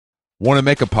Want to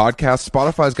make a podcast?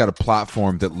 Spotify's got a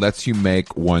platform that lets you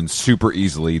make one super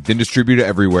easily, then distribute it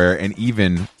everywhere, and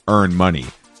even earn money.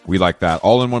 We like that.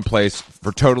 All in one place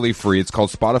for totally free. It's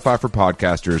called Spotify for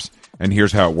Podcasters, and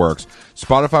here's how it works.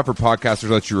 Spotify for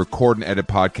Podcasters lets you record and edit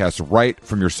podcasts right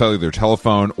from your cellular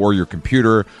telephone or your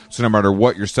computer, so no matter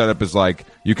what your setup is like,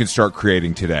 you can start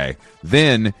creating today.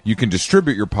 Then you can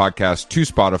distribute your podcast to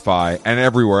Spotify and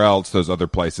everywhere else, those other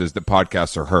places that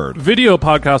podcasts are heard. Video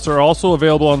podcasts are also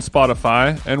available on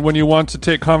Spotify, and when you want to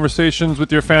take conversations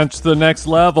with your fans to the next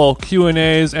level,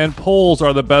 Q&As and polls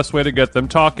are the best way to get them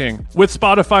talking. With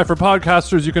Spotify for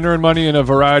Podcasters, you can earn money in a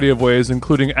variety of ways,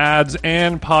 including ads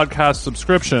and podcast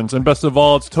subscriptions. And best of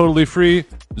all, it's totally free,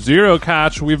 zero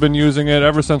catch. We've been using it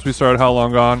ever since we started How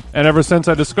Long Gone. And ever since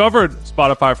I discovered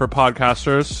Spotify for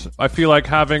Podcasters, I feel like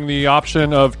having the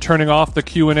option of turning off the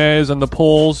Q&As and the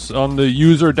polls on the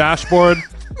user dashboard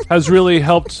has really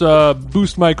helped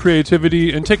boost my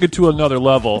creativity and take it to another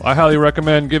level. I highly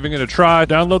recommend giving it a try.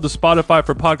 Download the Spotify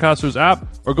for Podcasters app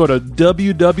or go to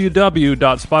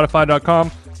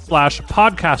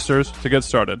www.spotify.com/podcasters to get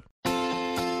started.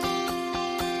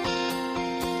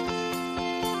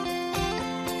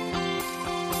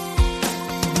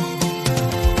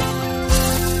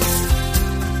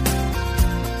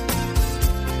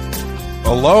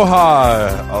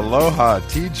 Aloha,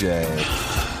 TJ.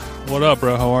 What up,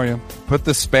 bro? How are you? Put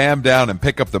the spam down and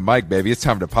pick up the mic, baby. It's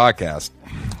time to podcast.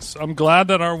 So I'm glad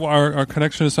that our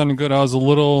connection is sounding good. I was a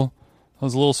little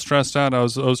stressed out. I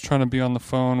was trying to be on the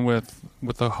phone with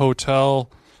a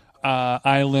hotel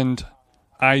island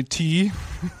IT.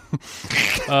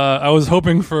 I was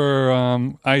hoping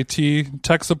for IT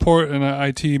tech support, and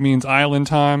IT means island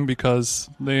time because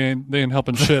they ain't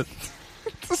helping shit.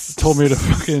 Told me to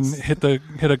fucking hit a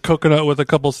coconut with a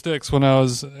couple sticks when I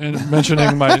was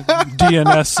mentioning my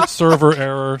DNS server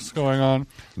errors going on.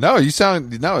 No, it sounds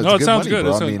good.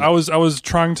 Bro. I was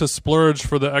trying to splurge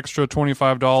for the extra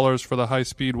 $25 for the high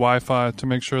speed Wi-Fi to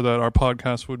make sure that our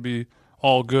podcast would be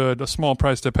all good. A small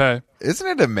price to pay. Isn't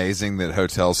it amazing that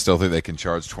hotels still think they can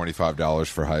charge $25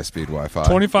 for high speed Wi-Fi?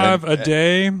 $25 a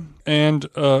day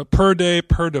and per day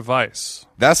per device.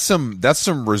 That's some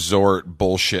resort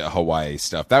bullshit Hawaii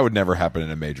stuff. That would never happen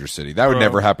in a major city. That would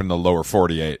never happen in the lower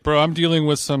 48. Bro, I'm dealing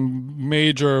with some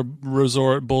major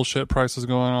resort bullshit prices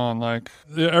going on. Like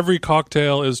every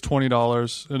cocktail is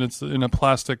 $20 and it's in a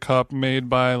plastic cup made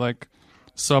by like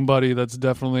somebody that's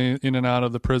definitely in and out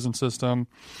of the prison system.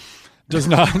 Does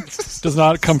not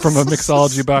come from a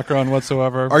mixology background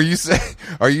whatsoever. Are you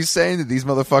saying that these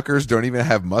motherfuckers don't even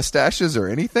have mustaches or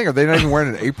anything? Are they not even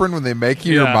wearing an apron when they make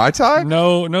you your Mai Tai?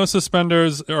 No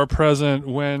suspenders are present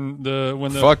when they're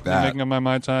making a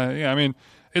Mai Tai. Yeah, I mean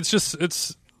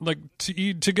it's like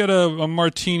to get a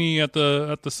martini at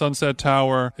the Sunset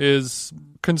Tower is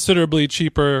considerably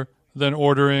cheaper than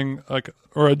ordering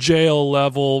or a jail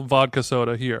level vodka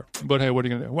soda here. But hey, what are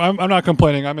you gonna do? Well, I'm not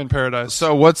complaining. I'm in paradise.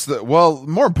 So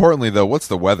more importantly though, what's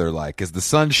the weather like? Is the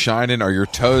sun shining? Are your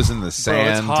toes in the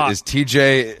sand? Bro, it's hot.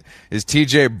 Is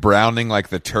TJ browning like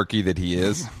the turkey that he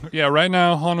is? Yeah, right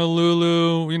now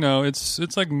Honolulu,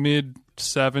 it's like mid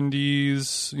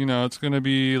 70s. It's gonna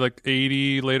be like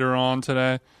 80 later on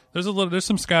today. There's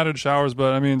some scattered showers,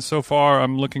 but I mean, so far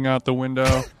I'm looking out the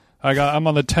window. I'm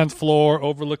on the 10th floor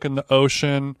overlooking the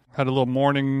ocean. Had a little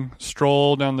morning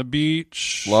stroll down the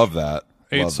beach. Love that.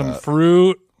 Ate some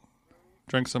fruit.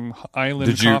 Drank some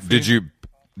island coffee.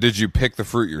 Did you pick the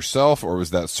fruit yourself, or was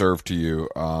that served to you?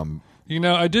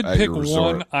 I did pick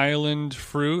one island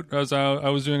fruit as I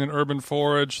was doing an urban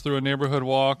forage through a neighborhood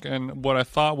walk, and what I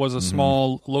thought was a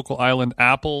small local island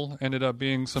apple ended up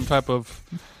being some type of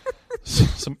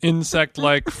some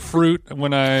insect-like fruit.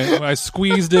 When I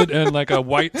squeezed it and like a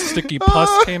white sticky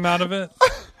pus came out of it.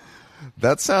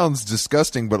 That sounds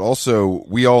disgusting, but also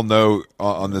we all know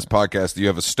on this podcast that you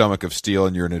have a stomach of steel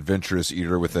and you're an adventurous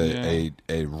eater with a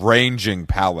ranging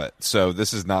palate. So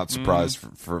this is not a surprise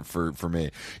for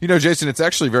me. Jason, it's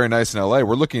actually very nice in LA.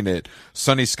 We're looking at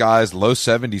sunny skies, low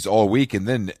 70s all week, and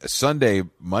then Sunday,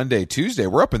 Monday, Tuesday,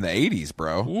 we're up in the 80s,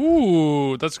 bro.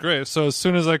 Ooh, that's great. So as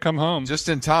soon as I come home. Just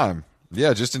in time.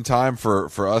 Yeah, just in time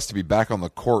for us to be back on the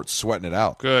court sweating it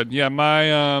out. Good. Yeah,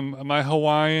 my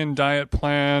Hawaiian diet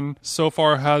plan so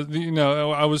far has,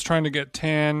 I was trying to get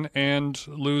tan and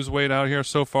lose weight out here.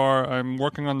 So far, I'm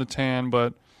working on the tan,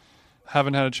 but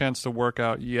haven't had a chance to work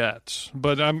out yet.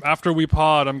 But after we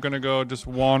pod, I'm going to go just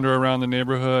wander around the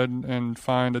neighborhood and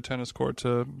find a tennis court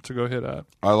to go hit at.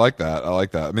 I like that.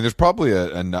 I mean, there's probably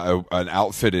an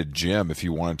outfitted gym if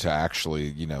you wanted to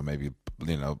actually, maybe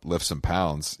lift some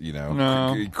pounds.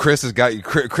 No. Chris has got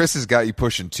you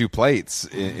pushing 2 plates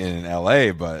in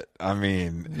L.A., but I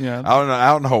mean, Yeah.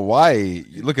 out in Hawaii,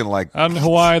 you're looking like Out in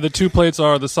Hawaii, the 2 plates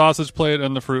are the sausage plate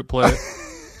and the fruit plate.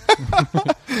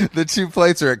 the 2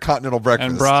 plates are at Continental Breakfast.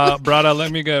 And Brada,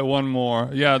 let me get one more.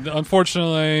 Yeah,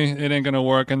 unfortunately, it ain't gonna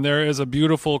work. And there is a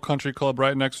beautiful country club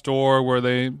right next door where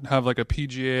they have like a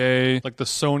PGA, like the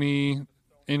Sony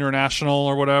International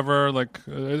or whatever. Like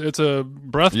it's a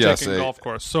breathtaking golf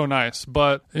course, so nice.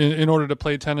 But in order to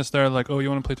play tennis there, like, oh, you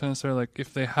want to play tennis there? Like,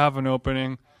 if they have an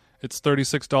opening, it's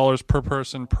 $36 per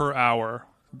person per hour.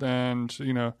 And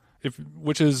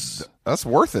which is that's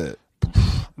worth it.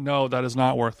 No, that is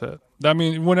not worth it. I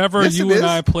mean, whenever Yes, you it and is.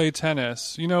 I play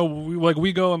tennis,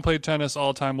 we go and play tennis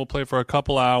all the time. We'll play for a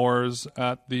couple hours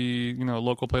at the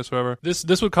local place, whatever.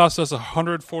 This would cost us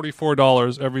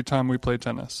 $144 every time we play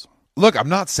tennis. Look, I'm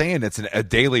not saying it's a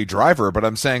daily driver, but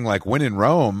I'm saying like when in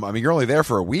Rome. I mean, you're only there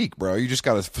for a week, bro. You just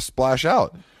got to splash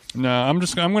out. No, I'm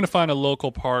going to find a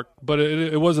local park, but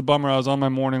it was a bummer. I was on my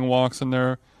morning walks and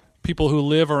there. People who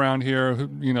live around here,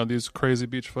 these crazy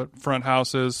beachfront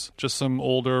houses, just some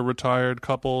older retired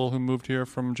couple who moved here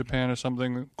from Japan or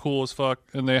something, cool as fuck,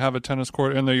 and they have a tennis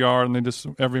court in their yard, and they just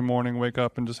every morning wake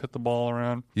up and just hit the ball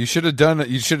around. You should have done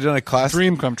a classic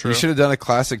Dream come true. You should have done a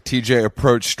classic TJ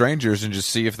approach strangers and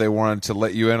just see if they wanted to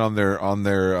let you in on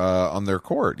their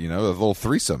court. A little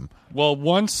threesome. Well,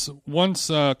 once,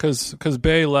 because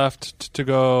Bay left to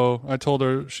go, I told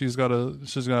her she's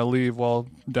gotta leave while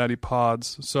Daddy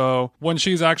pods. So when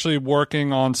she's actually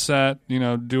working on set,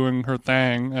 doing her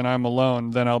thing, and I'm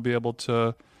alone, then I'll be able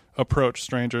to approach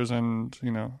strangers and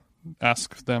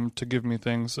ask them to give me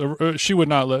things. She would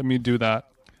not let me do that,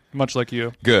 much like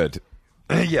you. Good.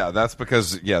 Yeah, that's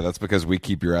because we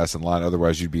keep your ass in line.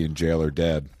 Otherwise, you'd be in jail or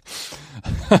dead.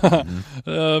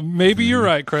 Maybe you're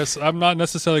right, Chris. I'm not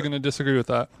necessarily going to disagree with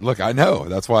that. Look, I know.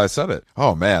 That's why I said it.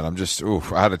 Oh man,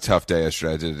 I had a tough day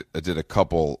yesterday. I did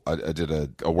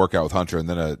a workout with Hunter and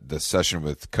then the session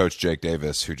with Coach Jake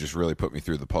Davis, who just really put me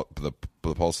through the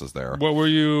pulses there. What were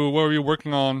you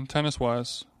working on tennis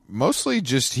wise? Mostly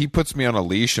just he puts me on a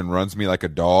leash and runs me like a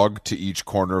dog to each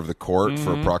corner of the court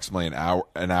for approximately an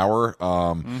hour.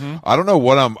 I don't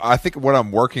know I think what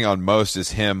I'm working on most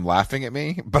is him laughing at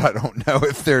me, but I don't know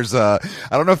if there's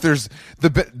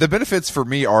the benefits for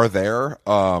me are there.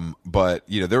 But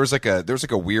there was like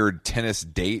a weird tennis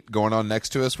date going on next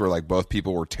to us where like both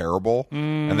people were terrible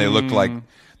and they looked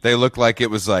like it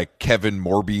was like Kevin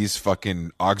Morby's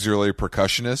fucking auxiliary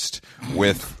percussionist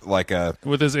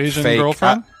with his Asian fake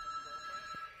girlfriend.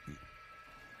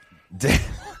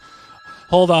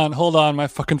 Hold on, my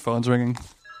fucking phone's ringing.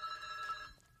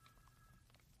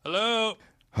 Hello.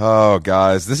 Oh,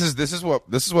 guys, this is what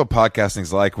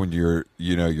podcasting's like when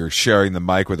you're sharing the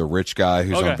mic with a rich guy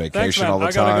who's on vacation thanks, man. all the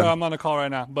I time. gotta go. I'm on a call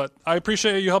right now, but I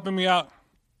appreciate you helping me out.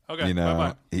 Okay,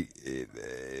 bye-bye.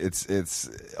 It's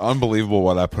unbelievable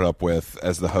what I put up with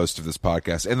as the host of this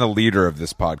podcast and the leader of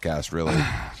this podcast. Really,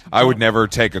 I would never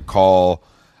take a call.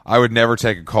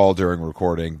 During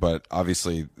recording, but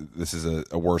obviously this is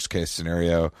a worst case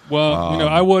scenario. Well,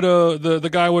 I would the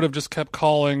guy would have just kept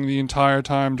calling the entire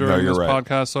time during this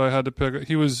podcast, so I had to pick.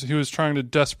 He was trying to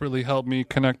desperately help me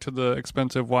connect to the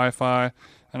expensive Wi-Fi,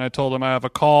 and I told him I have a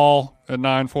call at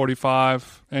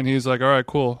 9:45, and he's like, "All right,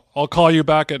 cool. I'll call you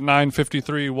back at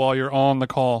 9:53 while you're on the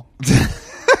call."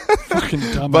 Fucking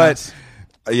dumbass. But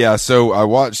yeah, so I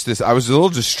watched this. I was a little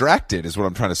distracted, is what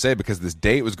I'm trying to say, because this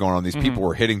date was going on. These people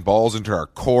were hitting balls into our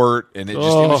court, and it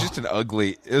was just an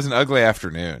ugly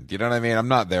afternoon. You know what I mean? I'm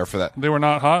not there for that. They were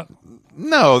not hot?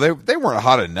 No, they weren't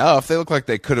hot enough. They looked like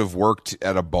they could have worked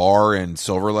at a bar in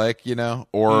Silver Lake,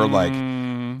 or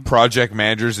like project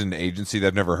managers in an agency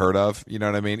they've never heard of. You know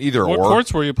what I mean? What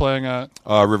courts were you playing at?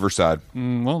 Riverside.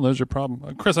 Well, there's your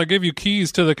problem. Chris, I gave you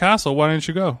keys to the castle. Why didn't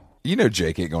you go?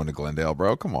 Jake ain't going to Glendale,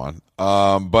 bro. Come on.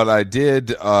 But I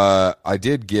did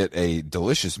get a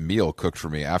delicious meal cooked for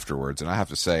me afterwards, and I have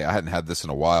to say I hadn't had this in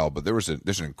a while. But there's an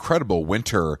incredible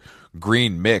winter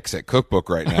green mix at Cookbook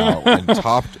right now, and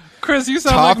topped. Chris, you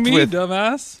sound like me,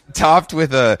 dumbass. Topped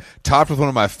with one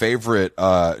of my favorite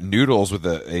noodles with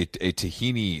a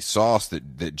tahini sauce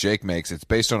that Jake makes. It's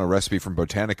based on a recipe from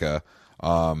Botanica.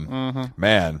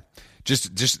 Man,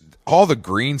 just. All the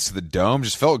greens to the dome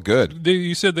just felt good.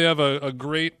 You said they have a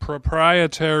great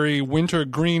proprietary winter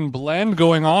green blend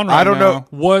going on right now. I don't know.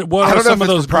 What are some of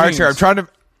those proprietary? greens?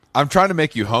 I'm trying to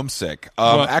make you homesick.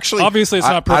 Actually, obviously it's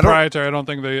not proprietary. I don't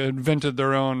think they invented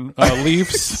their own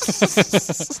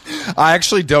leaves. I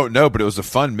actually don't know, but it was a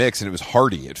fun mix and it was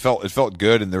hearty. It felt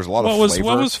good, and there was a lot of flavor.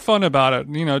 What was fun about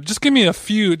it? Just give me a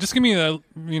few. Just give me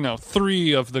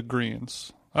 3 of the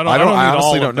greens. I I need honestly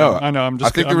all don't of know. them. I know. I'm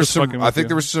just. I think I'm there was just some. fucking I with think you.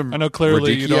 there was some. I know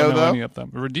clearly you Radicchio, don't know though. any of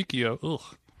them. Radicchio.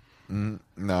 Ugh.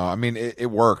 No, I mean it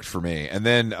worked for me. And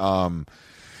then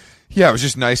yeah, it was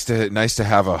just nice to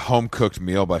have a home cooked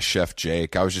meal by Chef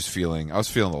Jake. I was feeling the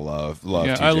love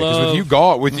Yeah, TJ. I love. With you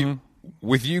gone,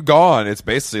 with you gone, it's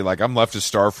basically like I'm left to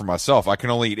starve for myself. I can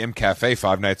only eat M Cafe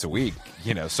 5 nights a week.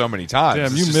 So many times. Damn,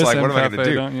 It's you just miss like, M what am I Cafe, going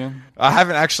to do? don't you? I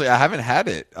haven't had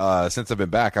it since I've been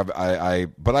back. But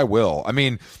I will. I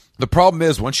mean, the problem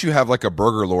is once you have like a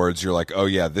Burger Lords, you're like, oh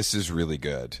yeah, this is really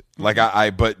good. Like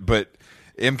but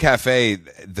M Cafe,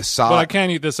 the side. But I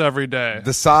can't eat this every day.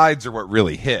 The sides are what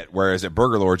really hit. Whereas at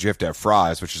Burger Lords, you have to have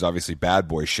fries, which is obviously bad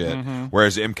boy shit.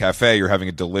 Whereas at M Cafe, you're having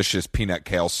a delicious peanut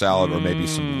kale salad or maybe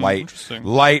some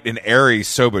light and airy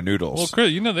soba noodles. Well,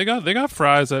 Chris, they got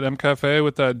fries at M Cafe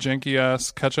with that janky ass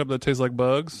ketchup that tastes like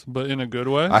bugs, but in a good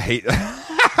way. I hate.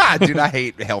 Dude, I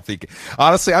hate healthy.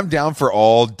 Honestly, I'm down for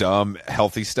all dumb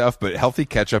healthy stuff, but healthy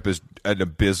ketchup is an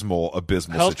abysmal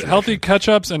situation. Healthy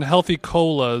ketchups and healthy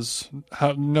colas.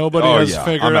 Nobody has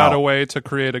figured out a way to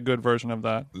create a good version of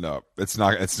that. No, it's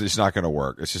not. It's just not going to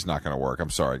work. It's just not going to work. I'm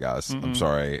sorry, guys. I'm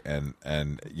sorry, and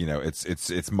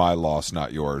it's my loss,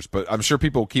 not yours. But I'm sure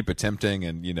people will keep attempting,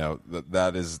 and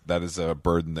that is a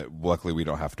burden that luckily we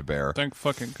don't have to bear. Thank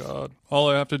fucking God. All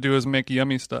I have to do is make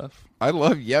yummy stuff. I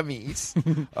love yummies.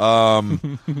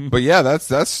 But yeah,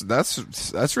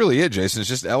 that's really it, Jason. It's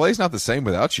just LA's not the same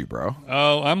without you, bro.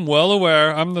 Oh, I'm well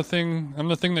aware. I'm the thing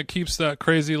that keeps that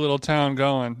crazy little town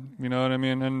going. You know what I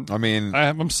mean? And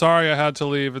I'm sorry I had to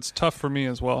leave. It's tough for me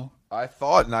as well. I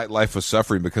thought nightlife was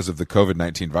suffering because of the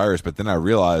COVID-19 virus, but then I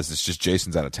realized it's just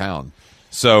Jason's out of town.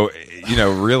 So,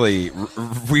 really,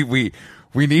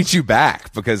 we need you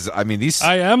back because I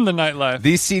am the nightlife.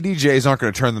 These CDJs aren't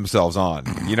going to turn themselves on.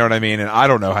 You know what I mean? And I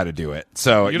don't know how to do it.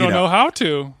 So you don't know how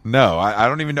to. No, I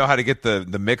don't even know how to get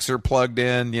the mixer plugged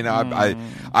in. I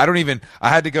don't even. I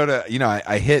had to go to.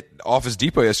 I hit Office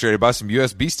Depot yesterday to buy some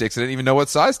USB sticks. I didn't even know what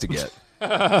size to get.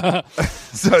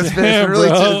 So it's been really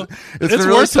tough. It's been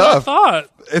really tough. Than I thought.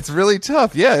 It's really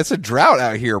tough. Yeah, it's a drought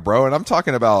out here, bro, and I'm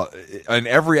talking about in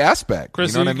every aspect.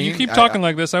 Chris, you know what I mean? You keep talking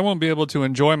like this, I won't be able to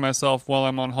enjoy myself while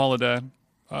I'm on holiday.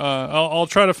 I'll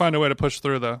try to find a way to push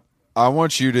through, though. I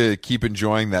want you to keep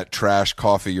enjoying that trash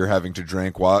coffee you're having to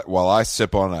drink while I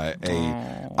sip on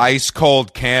a ice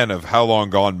cold can of How Long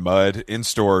Gone Mud in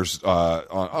stores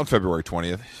on February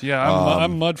 20th. Yeah,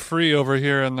 I'm mud free over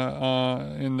here in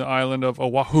the island of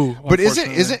Oahu. But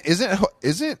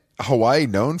isn't Hawaii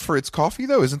known for its coffee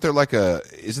though? Isn't there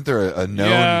a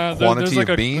known quantity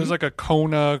of bean? There's like a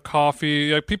Kona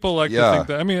coffee. Like, people like to think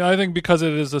that. I think because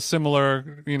it is a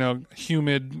similar,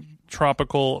 humid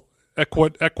tropical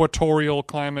equatorial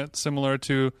climate similar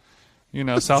to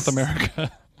South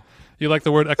America. You like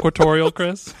the word equatorial,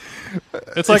 Chris?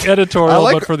 It's like editorial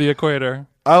but for the equator.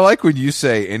 I like when you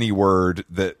say any word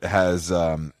that has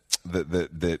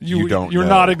that you don't you're know.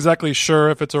 Not exactly sure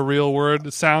if it's a real word.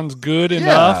 It sounds good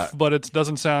enough, but it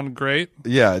doesn't sound great.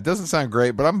 Yeah, it doesn't sound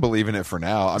great, but I'm believing it for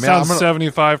now. Sounds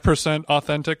 75%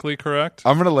 authentically correct.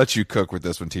 I'm going to let you cook with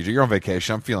this one, TJ. You're on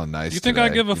vacation. I'm feeling nice. You think today. I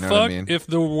give a fuck if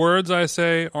the words I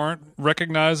say aren't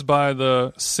recognized by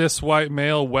the cis white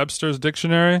male Webster's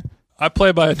dictionary? I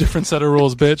play by a different set of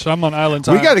rules, bitch. I'm on island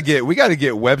time. We gotta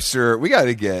get Webster. We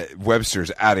gotta get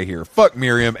Webster's out of here. Fuck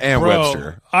Merriam and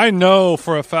Webster. I know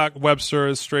for a fact Webster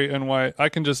is straight and white. I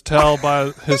can just tell by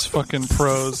his fucking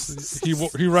prose.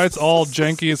 He writes all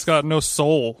janky. It's got no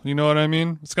soul. You know what I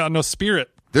mean? It's got no spirit.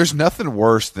 There's nothing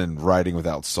worse than writing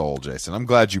without soul, Jason. I'm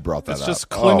glad you brought that up. It's just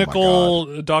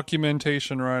clinical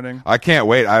documentation writing. I can't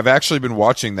wait. I've actually been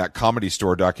watching that Comedy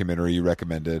Store documentary you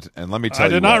recommended, and let me tell you, I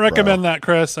did not recommend that,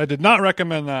 Chris. I did not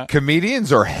recommend that.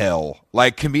 Comedians are hell.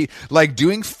 Like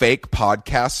doing fake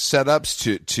podcast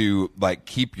setups to like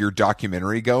keep your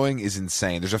documentary going is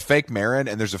insane. There's a fake Marin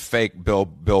and there's a fake Bill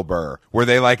Burr where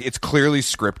they it's clearly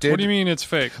scripted. What do you mean it's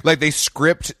fake? Like they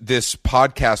script this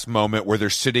podcast moment where they're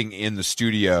sitting in the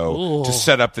studio to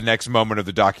set up the next moment of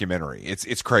the documentary.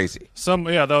 It's crazy.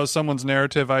 That was someone's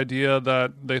narrative idea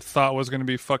that they thought was going to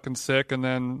be fucking sick, and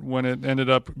then when it ended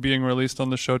up being released on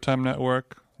the Showtime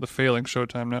network, the failing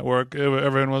Showtime network,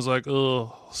 everyone was like,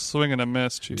 "Ugh, swing and a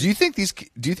miss." Chief. Do you think these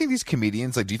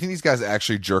comedians do you think these guys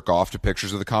actually jerk off to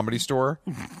pictures of the Comedy Store?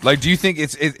 Do you think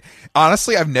it?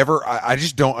 Honestly, I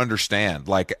just don't understand.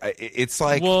 It's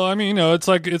like, well, it's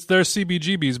their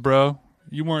CBGBs, bro.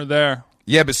 You weren't there.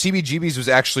 Yeah, but CBGB's was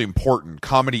actually important.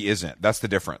 Comedy isn't. That's the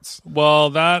difference. Well,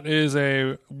 that is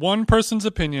a one person's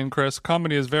opinion, Chris.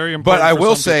 Comedy is very important. But I for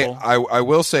will some say, people. I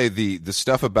will say the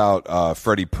stuff about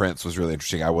Freddie Prinze was really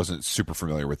interesting. I wasn't super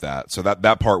familiar with that, so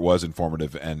that part was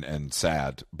informative and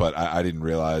sad. But I didn't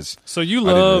realize. So you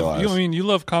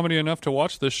love comedy enough to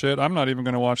watch this shit. I'm not even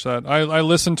going to watch that. I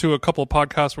listened to a couple of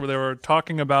podcasts where they were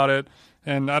talking about it.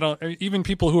 And even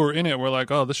people who were in it were like,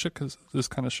 oh, this shit is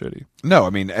kind of shitty. No, I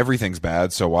mean, everything's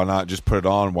bad, so why not just put it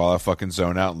on while I fucking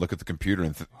zone out and look at the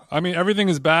computer? I mean, everything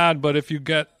is bad, but if you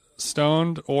get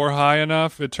stoned or high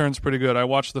enough, it turns pretty good. I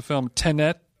watched the film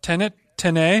Tenet. I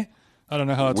don't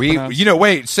know how it's pronounced.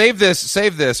 Wait, save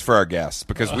this for our guests,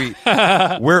 because we're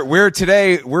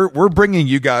bringing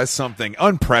you guys something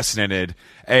unprecedented.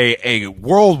 A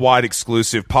worldwide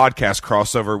exclusive podcast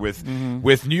crossover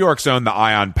with New York's own The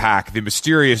Ion Pack, the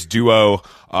mysterious duo,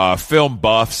 film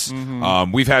buffs.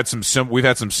 We've had some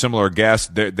similar guests.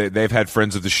 They've had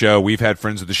friends of the show. We've had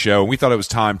friends of the show. And we thought it was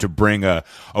time to bring a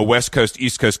West Coast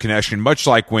East Coast connection, much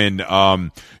like when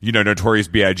Notorious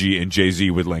B.I.G. and Jay-Z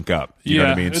would link up. You know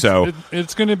what I mean?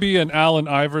 It's going to be an Allen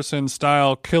Iverson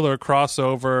style killer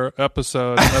crossover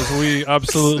episode as we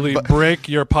absolutely break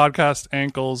your podcast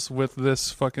ankles with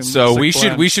this fucking. So we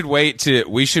blend. should wait to I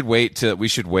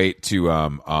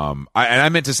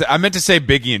meant to say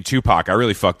Biggie and Tupac. I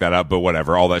really fucked that up, but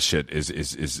whatever. All that shit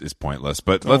is pointless.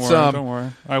 But don't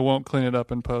worry. I won't clean it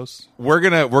up in post. We're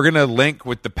gonna link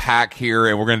with the pack here,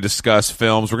 and we're gonna discuss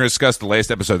films. We're gonna discuss the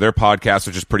latest episode of their podcast,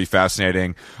 which is pretty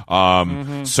fascinating.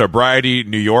 Sobriety,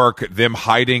 New York, them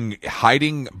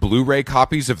hiding Blu-ray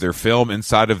copies of their film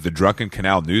inside of the Drunken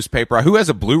Canal newspaper. Who has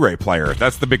a Blu-ray player?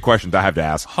 That's the big question that I have to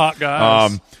ask. Hot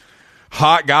guys.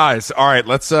 Hot guys. All right,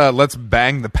 let's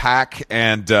bang the pack,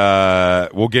 and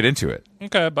we'll get into it.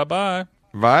 Okay, bye.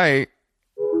 Bye.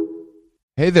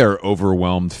 Hey there,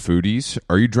 overwhelmed foodies.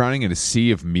 Are you drowning in a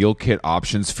sea of meal kit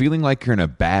options, feeling like you're in a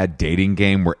bad dating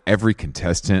game where every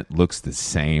contestant looks the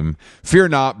same? Fear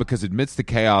not, because amidst the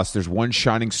chaos, there's one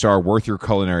shining star worth your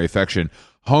culinary affection.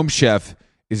 Home Chef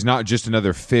is not just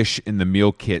another fish in the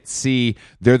meal kit sea.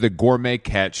 They're the gourmet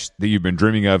catch that you've been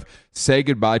dreaming of. Say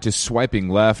goodbye to swiping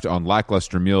left on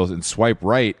lackluster meals and swipe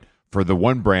right for the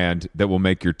one brand that will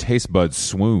make your taste buds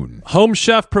swoon. Home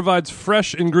Chef provides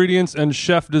fresh ingredients and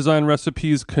chef-design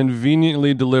recipes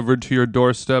conveniently delivered to your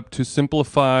doorstep to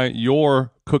simplify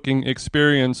your cooking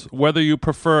experience. Whether you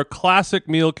prefer classic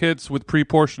meal kits with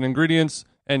pre-portioned ingredients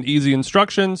and easy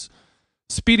instructions,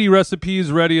 speedy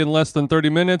recipes ready in less than 30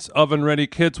 minutes, oven-ready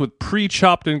kits with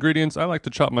pre-chopped ingredients, I like to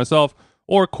chop myself,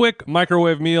 or quick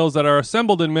microwave meals that are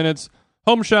assembled in minutes,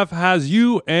 Home Chef has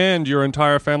you and your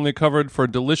entire family covered for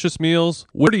delicious meals,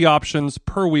 witty options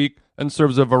per week, and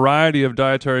serves a variety of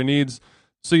dietary needs,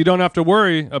 so you don't have to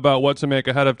worry about what to make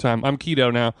ahead of time. I'm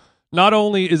keto now. Not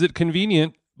only is it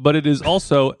convenient, but it is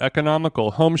also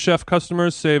economical. Home Chef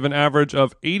customers save an average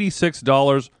of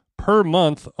 $86 per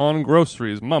month on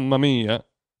groceries. Mamma mia.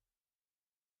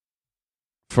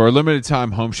 For a limited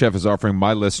time, Home Chef is offering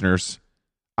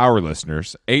our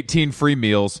listeners, 18 free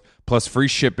meals plus free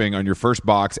shipping on your first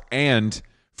box and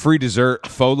free dessert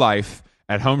for life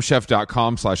at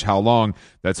homechef.com/howlong.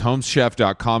 That's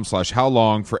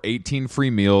homechef.com/howlong for 18 free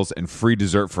meals and free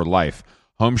dessert for life.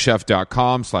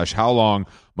 Homechef.com/howlong.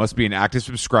 Must be an active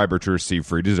subscriber to receive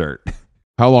free dessert.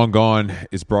 How Long Gone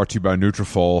is brought to you by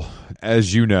Nutrafol.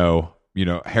 As you know,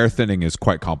 hair thinning is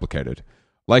quite complicated.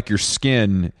 Like your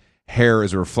skin, hair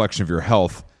is a reflection of your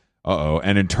health.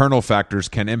 And internal factors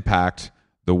can impact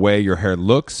the way your hair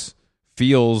looks,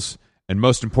 feels, and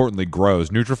most importantly, grows.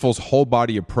 Nutrafol's whole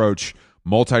body approach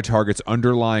multi-targets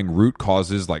underlying root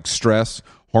causes like stress,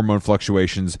 hormone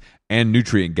fluctuations, and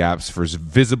nutrient gaps for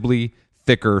visibly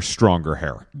thicker, stronger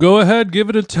hair. Go ahead, give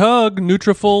it a tug.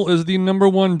 Nutrafol is the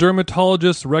 #1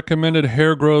 dermatologist recommended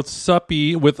hair growth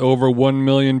suppy with over 1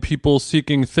 million people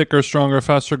seeking thicker, stronger,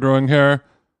 faster growing hair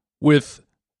with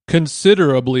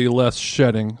considerably less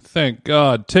shedding. Thank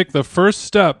God. Take the first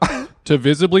step to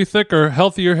visibly thicker,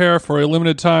 healthier hair for a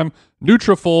limited time.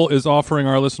 Nutrafol is offering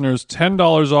our listeners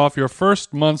 $10 off your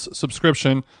first month's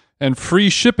subscription and free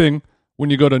shipping when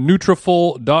you go to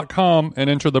Nutrafol.com and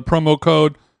enter the promo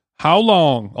code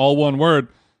HOWLONG, all one word.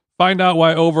 Find out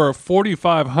why over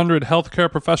 4,500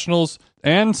 healthcare professionals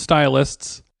and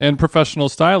stylists and professional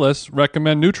stylists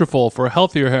recommend Nutrafol for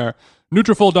healthier hair.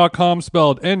 Nutrafol.com,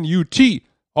 spelled Nutrafol.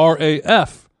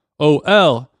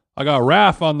 I got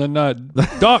RAF on the nut.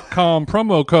 .com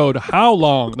promo code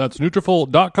HOWLONG. That's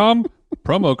Nutrafol.com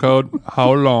promo code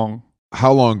HOWLONG.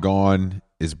 How Long Gone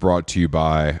is brought to you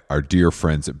by our dear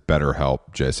friends at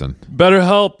BetterHelp, Jason.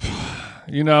 BetterHelp.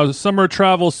 Summer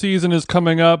travel season is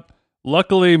coming up.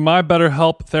 Luckily, my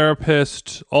BetterHelp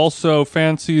therapist also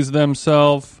fancies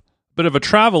themselves a bit of a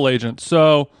travel agent.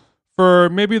 So for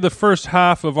maybe the first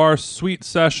half of our sweet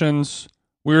sessions,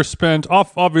 we were spent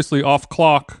obviously off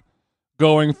clock,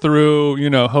 going through,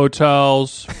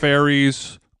 hotels,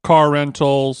 ferries, car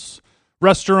rentals,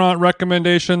 restaurant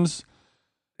recommendations.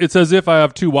 It's as if I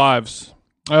have two wives.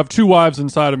 I have two wives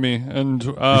inside of me, and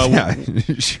yeah,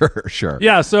 sure.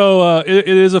 Yeah, so it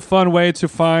is a fun way to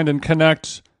find and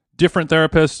connect different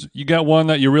therapists. You get one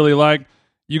that you really like.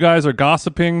 You guys are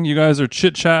gossiping. You guys are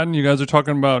chit-chatting. You guys are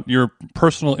talking about your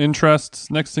personal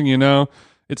interests. Next thing you know,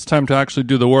 it's time to actually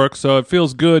do the work. So it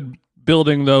feels good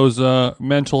building those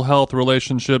mental health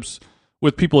relationships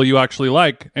with people you actually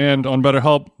like. And on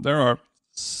BetterHelp, there are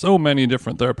so many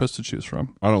different therapists to choose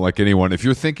from. I don't like anyone. If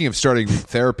you're thinking of starting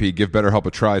therapy, give BetterHelp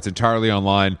a try. It's entirely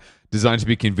online, designed to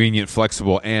be convenient,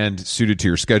 flexible, and suited to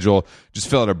your schedule. Just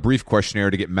fill out a brief questionnaire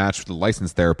to get matched with a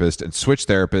licensed therapist and switch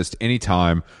therapist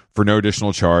anytime for no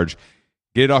additional charge.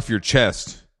 Get it off your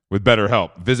chest with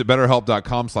BetterHelp. Visit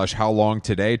BetterHelp.com/howlong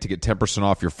today to get 10%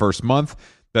 off your first month.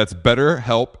 That's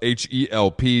BetterHelp,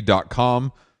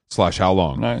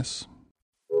 HELP.com/howlong. Nice.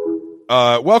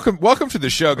 Welcome to the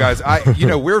show, guys.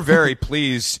 We're very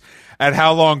pleased at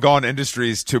How Long Gone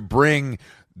Industries to bring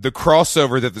the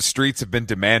crossover that the streets have been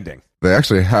demanding. They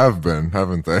actually have been,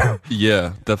 haven't they?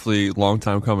 Yeah, definitely long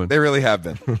time coming. They really have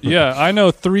been. Yeah, I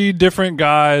know 3 different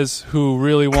guys who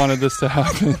really wanted this to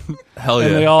happen. Hell yeah.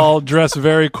 And they all dress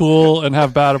very cool and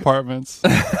have bad apartments.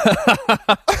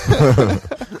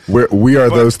 We are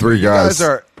those 3 guys. Guys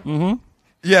are. Mm-hmm.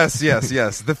 Yes.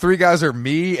 The 3 guys are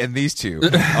me and these 2.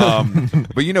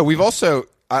 But we've also,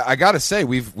 I gotta say,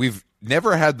 we've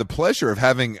never had the pleasure of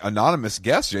having anonymous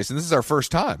guests, Jason. This is our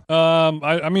first time.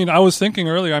 I was thinking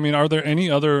earlier, are there any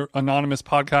other anonymous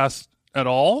podcasts at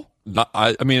all?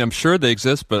 I'm sure they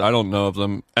exist, but I don't know of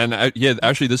them. And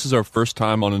actually, this is our first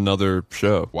time on another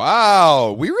show.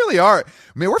 Wow, we really are.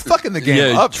 We're fucking the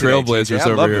game up. Trailblazers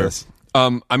today, over here. This.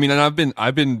 And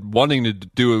I've been wanting to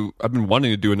do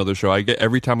another show.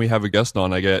 Every time we have a guest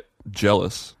on, I get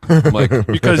jealous. Like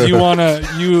because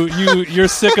you're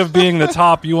sick of being the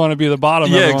top, you want to be the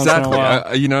bottom. Yeah, every exactly.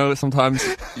 Once in a while. Sometimes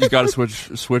you got to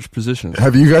switch positions.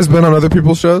 Have you guys been on other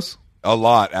people's shows? A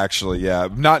lot, actually. Yeah,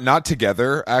 not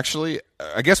together. Actually,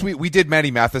 I guess we did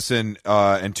Manny Matheson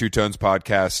and Two Tones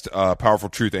podcast, Powerful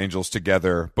Truth Angels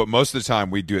together, but most of the time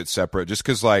we do it separate. Just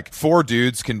because 4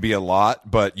 dudes can be a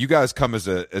lot, but you guys come as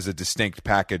a distinct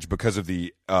package because of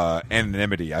the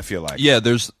anonymity. I feel like. Yeah,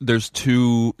 there's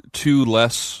two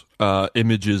less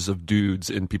images of dudes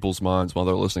in people's minds while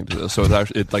they're listening to this, so it's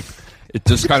actually it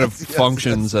just kind of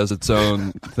functions as its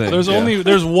own thing.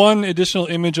 There's one additional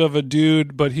image of a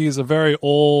dude, but he's a very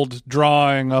old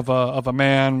drawing of a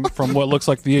man from what looks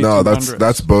like the 1800s. No,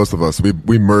 that's both of us.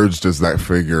 We merged as that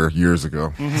figure years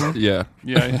ago. Mm-hmm. Yeah,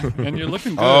 and you're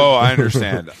looking good. Oh, I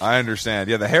understand.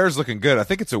 Yeah, the hair's looking good. I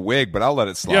think it's a wig, but I'll let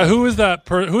it slide. Yeah, who is that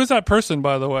person,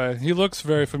 by the way? He looks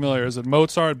very familiar. Is it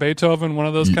Mozart, Beethoven, one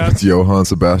of those cats? It's Johann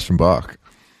Sebastian Bach.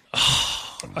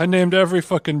 I named every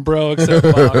fucking bro except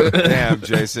Bach. Damn,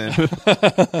 Jason.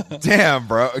 Damn,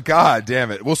 bro. God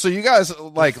damn it. Well, so you guys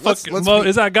let's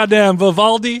is that goddamn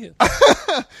Vivaldi?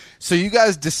 So you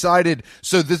guys decided.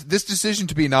 So this decision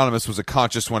to be anonymous was a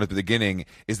conscious one at the beginning.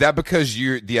 Is that because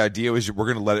the idea was we're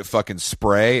going to let it fucking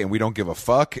spray and we don't give a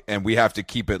fuck and we have to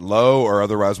keep it low or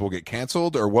otherwise we'll get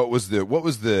canceled? Or what was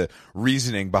the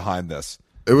reasoning behind this?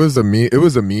 It was a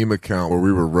meme account where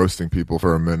we were roasting people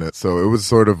for a minute, so it was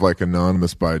sort of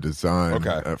anonymous by design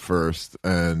at first.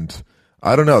 And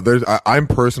I don't know. I'm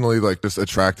personally just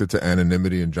attracted to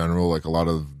anonymity in general. A lot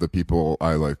of the people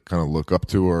I kind of look up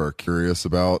to or are curious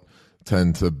about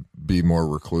tend to be more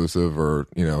reclusive, or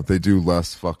they do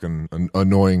less fucking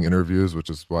annoying interviews, which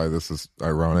is why this is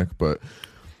ironic. But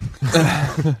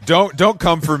don't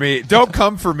come for me. Don't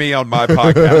come for me on my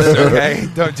podcast, okay?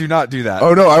 Do not do that.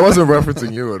 Oh no, I wasn't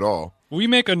referencing you at all. We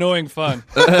make annoying fun.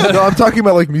 No, I'm talking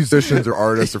about musicians or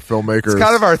artists or filmmakers. It's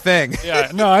kind of our thing.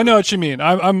 Yeah, no, I know what you mean.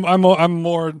 I'm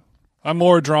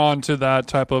more drawn to that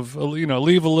type of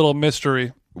leave a little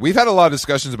mystery. We've had a lot of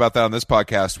discussions about that on this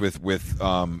podcast with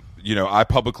I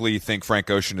publicly think Frank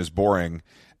Ocean is boring,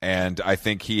 and I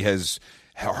think he has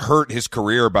hurt his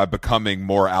career by becoming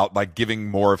more giving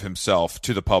more of himself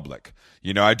to the public.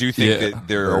 I do think that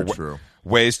there are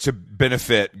ways to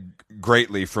benefit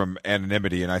greatly from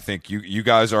anonymity, and I think you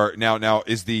guys are now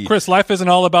is the Chris, life isn't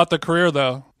all about the career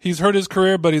though. He's hurt his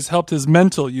career, but he's helped his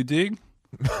mental, you dig?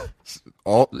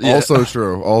 Also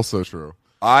true.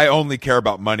 I only care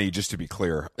about money, just to be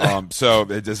clear. So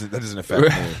that doesn't affect me.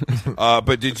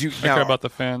 But did you? I care about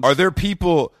the fans. Are there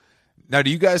people? Now, do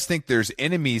you guys think there's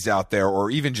enemies out there, or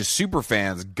even just super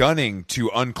fans gunning to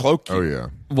uncloak you? Oh yeah.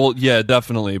 Well, yeah,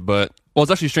 definitely. But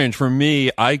it's actually strange for me.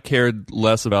 I cared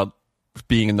less about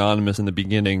being anonymous in the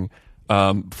beginning.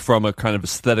 From a kind of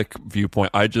aesthetic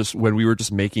viewpoint, when we were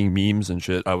just making memes and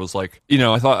shit, I was like,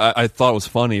 I thought it was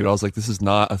funny, but I was like, this is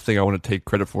not a thing I want to take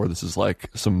credit for. This is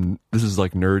like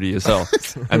nerdy as hell,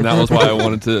 and that was why I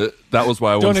wanted to. That was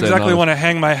why I don't exactly want to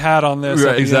hang my hat on this.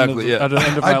 Right, exactly. At the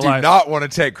end of my life. I do not want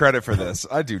to take credit for this.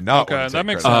 I do not. Okay, want to that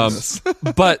makes sense.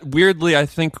 But weirdly, I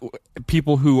think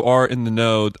people who are in the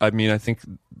know, I think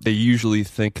they usually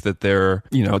think that they're,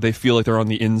 they feel like they're on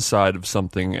the inside of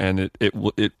something, and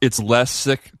it's less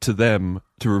sick to them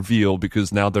to reveal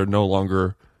because now they're no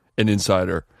longer an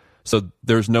insider. So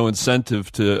there's no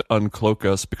incentive to uncloak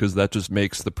us because that just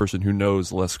makes the person who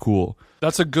knows less cool.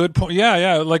 That's a good point.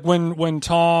 Yeah. Like when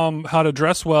Tom, How to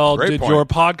Dress Well, Great did point. your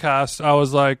podcast, I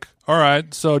was like, all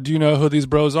right, so do you know who these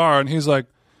bros are? And he's like,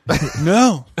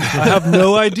 no, I have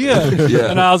no idea. Yeah.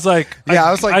 And I was like,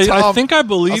 I think I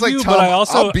believe like, you, Tom, but I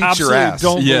also I'll beat your absolutely ass.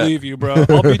 don't Yeah. believe you, bro.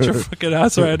 I'll beat your fucking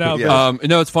ass right now. Yeah.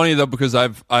 Bro. It's funny though because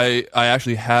I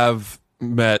actually have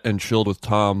met and chilled with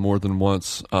Tom more than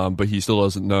once, but he still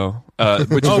doesn't know.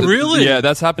 Really? Yeah,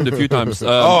 that's happened a few times.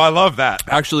 I love that.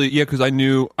 Actually, yeah, because I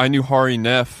knew Hari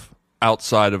Neff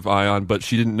outside of Ion, but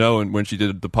she didn't know when she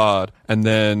did the pod. And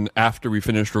then after we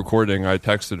finished recording, I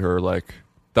texted her like,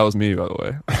 "That was me, by the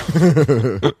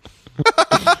way."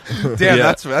 Damn,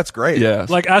 Yeah. that's great. Yeah,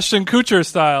 Like Ashton Kutcher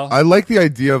style. I like the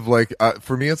idea of like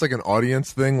for me it's like an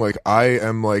audience thing. Like I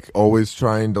am like always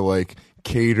trying to like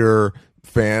cater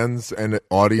fans and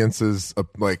audiences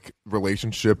like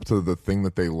relationship to the thing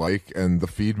that they like, and the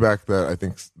feedback that I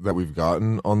think that we've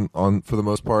gotten on for the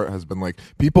most part has been like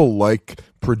people like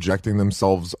projecting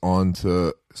themselves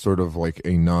onto sort of like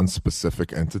a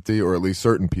non-specific entity, or at least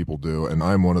certain people do, and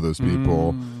I'm one of those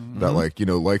people that like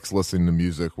likes listening to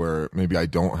music where maybe I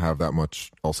don't have that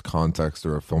much else context,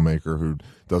 or a filmmaker who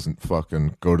doesn't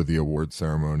fucking go to the award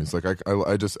ceremonies. Like I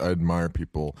admire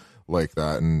people like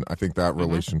that, and I think that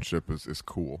relationship is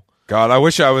cool. God, I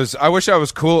wish I was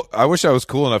cool. I wish I was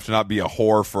cool enough to not be a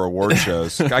whore for award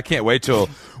shows. I can't wait till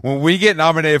when we get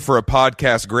nominated for a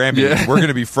podcast Grammy. Yeah. We're going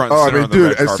to be front. Oh, And I center mean, on the dude,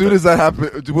 red as carpet. soon as that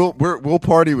happens, we'll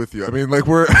party with you. I mean, like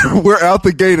we're out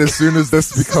the gate as soon as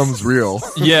this becomes real.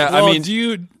 yeah. Well, I mean,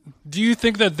 do you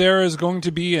think that there is going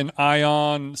to be an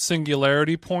Ion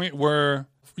singularity point where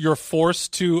you're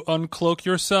forced to uncloak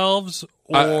yourselves,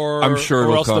 or I'm sure or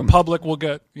it'll else come. the public will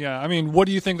get? Yeah, I mean, what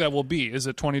do you think that will be? Is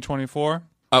it 2024?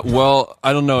 well,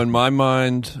 I don't know. In my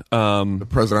mind, The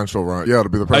presidential run, yeah, it'll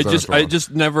be the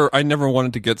presidential. I never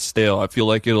wanted to get stale. I feel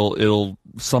like it'll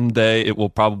someday it will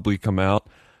probably come out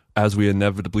as we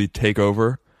inevitably take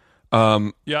over.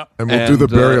 Yeah. and we'll do the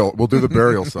and, burial. We'll do the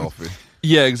burial selfie.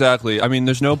 Yeah, exactly. I mean,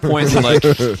 there's no point in like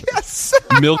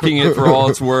milking it for all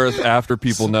it's worth after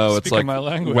people know. It's Speaking like my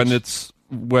language.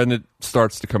 when it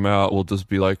starts to come out, we'll just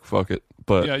be like, fuck it.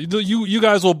 But Yeah, you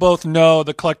guys will both know.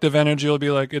 The collective energy will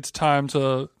be like, it's time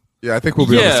to Yeah, I think we'll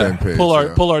be on the Yeah. same page.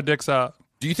 pull our dicks out.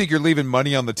 Do you think you're leaving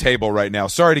money on the table right now?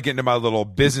 Sorry to get into my little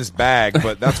business bag,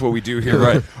 but that's what we do here,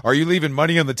 right? Are you leaving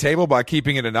money on the table by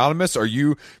keeping it anonymous?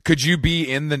 Could you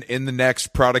be in the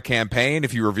next Prada campaign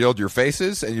if you revealed your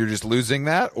faces and you're just losing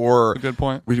that? Or Good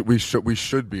point. We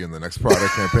should be in the next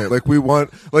product campaign. Like we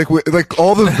want like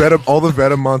all the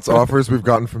Vetements offers we've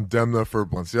gotten from Demna for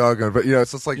Balenciaga, but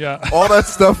it's just like all that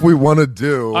stuff we want to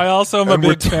do. I also am a and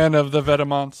big fan of the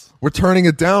Vetements. We're turning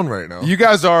it down right now. you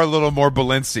guys are a little more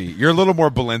Balenci. You're a little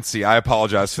more Balenci. I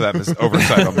apologize for that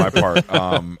oversight on my part.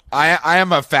 I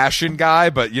am a fashion guy,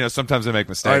 but sometimes I make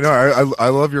mistakes. I know. I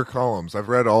love your columns. I've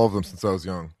read all of them since I was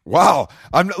young. Wow.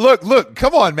 Look,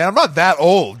 come on, man. I'm not that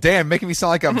old. Damn, making me sound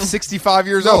like I'm 65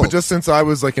 years No, old. but just since I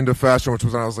was like into fashion, which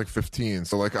was when I was like 15,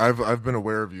 so like I've been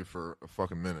aware of you for a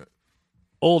fucking minute.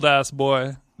 Old ass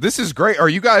boy. This is great. Are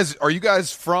you guys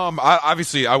from?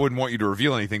 Obviously, I wouldn't want you to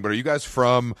reveal anything, but are you guys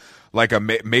from like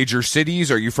major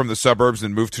cities? Are you from the suburbs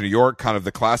and moved to New York? Kind of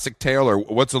the classic tale, or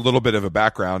what's a little bit of a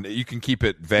background? You can keep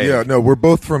it vague. Yeah, no, we're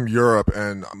both from Europe,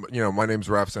 and my name's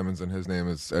Raph Simmons, and his name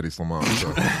is Eddie Slamont.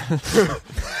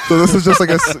 So this is just like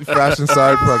a fashion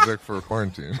side project for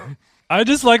quarantine. I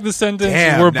just like the sentence,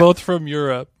 Damn, we're now- both from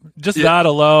Europe. Just that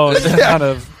alone kind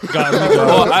of got me going.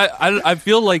 well, I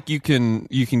feel like you can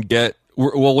get.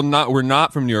 We're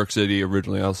not from New York City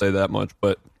originally. I'll say that much,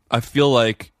 but I feel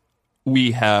like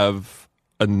we have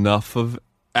enough of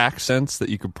accents that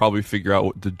you could probably figure out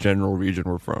what the general region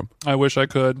we're from. I wish I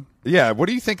could. Yeah. What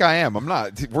do you think I am? I'm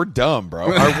not. We're dumb, bro.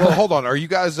 Well, hold on. Are you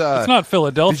guys? It's not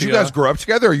Philadelphia. Did you guys grow up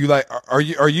together? Are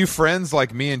you are you friends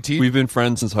like me and T? We've been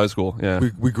friends since high school. Yeah.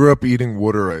 We grew up eating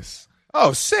water ice.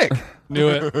 Oh, sick. Knew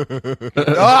it.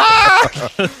 Ah!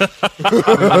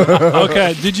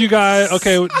 Okay, did you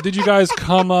guys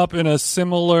come up in a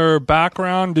similar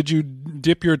background? Did you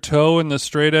dip your toe in the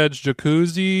straight edge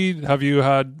jacuzzi? Have you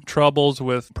had troubles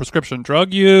with prescription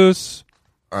drug use?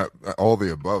 All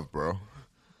the above, bro.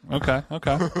 Okay.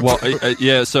 Well,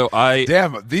 yeah. So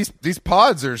Damn, these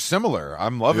pods are similar.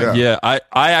 I'm loving it. Yeah, I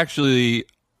actually.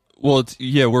 Well,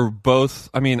 we're both.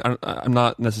 I mean, I'm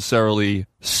not necessarily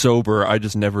sober. I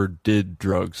just never did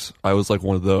drugs. I was like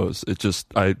one of those.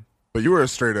 But you were a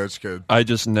straight edge kid. I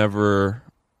just never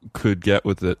could get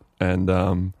with it,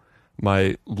 and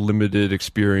my limited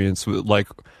experience with, like,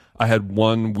 I had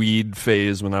one weed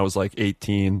phase when I was like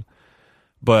 18.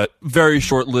 But very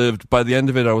short-lived. By the end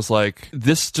of it, I was like,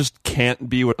 this just can't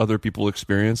be what other people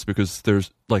experience, because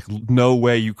there's like no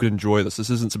way you could enjoy this.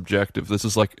 This isn't subjective. This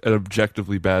is like an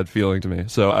objectively bad feeling to me.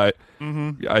 So I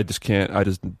just can't. I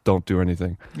just don't do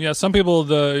anything. Yeah, some people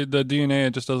the DNA,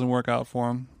 it just doesn't work out for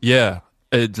them. Yeah.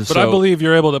 I believe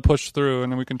you're able to push through,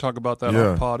 and then we can talk about that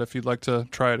on pod if you'd like to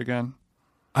try it again.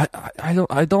 I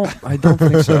don't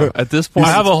think so. At this point,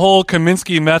 I have a whole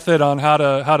Kaminsky method on how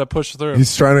to push through.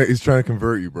 He's trying to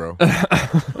convert you, bro.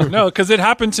 No, because it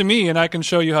happened to me, and I can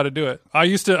show you how to do it.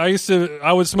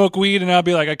 I would smoke weed, and I'd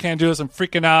be like, I can't do this. I'm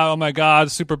freaking out. Oh my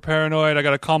god, super paranoid. I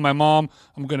gotta call my mom.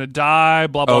 I'm gonna die.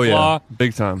 Blah blah blah.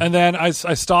 Big time. And then I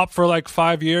stopped for like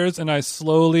 5 years, and I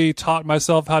slowly taught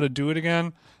myself how to do it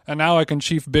again. And now I can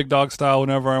chief big dog style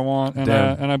whenever I want, and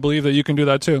I believe that you can do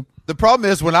that too. The problem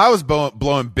is, when I was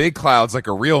blowing big clouds like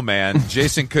a real man,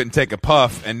 Jason couldn't take a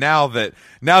puff, and now that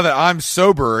I'm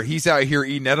sober, he's out here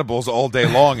eating edibles all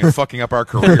day long and fucking up our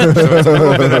career. So it's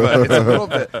a little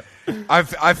bit.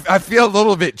 I feel a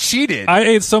little bit cheated. I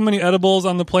ate so many edibles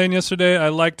on the plane yesterday. I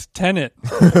liked Tenet.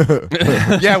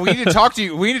 Yeah, we need to talk to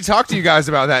you. We need to talk to you guys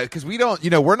about that, because we don't.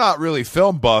 We're not really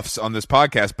film buffs on this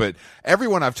podcast, but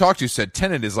everyone I've talked to said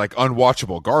Tenet is like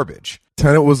unwatchable garbage.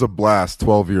 Tenet was a blast.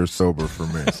 12 years sober for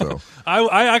me. So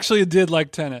I actually did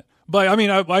like Tenet, but I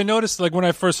mean, I noticed, like, when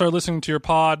I first started listening to your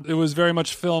pod, it was very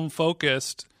much film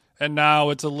focused, and now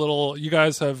it's a little. You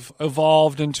guys have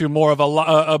evolved into more of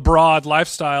a broad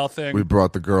lifestyle thing. We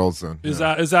brought the girls in. Is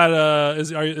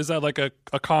that like a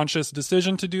conscious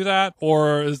decision to do that,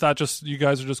 or is that just you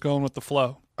guys are just going with the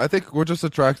flow? I think we're just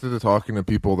attracted to talking to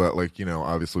people that, like,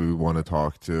 obviously we want to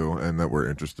talk to and that we're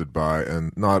interested by,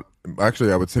 and not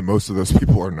actually. I would say most of those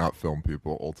people are not film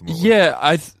people ultimately.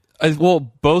 Yeah, well,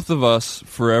 both of us,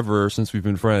 forever since we've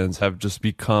been friends, have just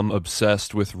become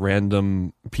obsessed with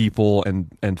random people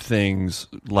and things.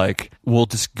 Like, we'll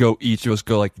just each of us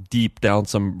go like deep down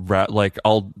some like,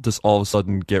 I'll just all of a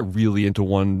sudden get really into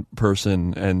one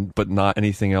person, but not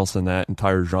anything else in that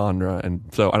entire genre. And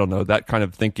so, I don't know, that kind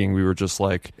of thinking, we were just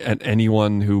like, and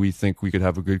anyone who we think we could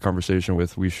have a good conversation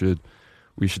with, we should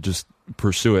just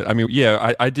pursue it. I mean,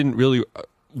 yeah, I didn't really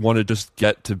want to just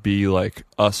get to be like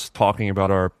us talking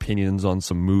about our opinions on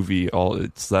some movie.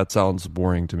 That sounds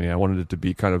boring to me. I wanted it to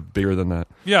be kind of bigger than that.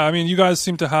 Yeah, I mean, you guys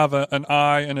seem to have an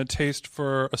eye and a taste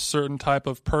for a certain type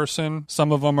of person.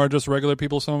 Some of them are just regular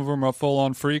people. Some of them are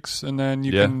full-on freaks, and then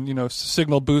you can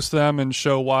signal boost them and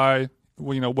show why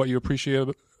what you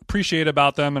appreciate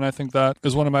about them. And I think that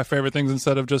is one of my favorite things,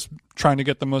 instead of just trying to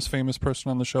get the most famous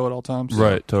person on the show at all times.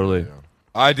 Right, totally. Yeah.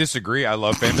 I disagree. I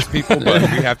love famous people, but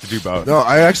we have to do both. No,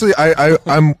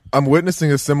 I'm witnessing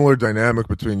a similar dynamic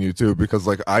between you two, because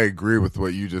like I agree with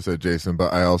what you just said, Jason,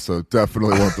 but I also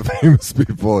definitely want the famous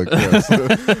people.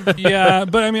 Yeah,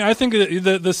 but I mean, I think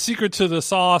the secret to the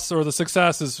sauce or the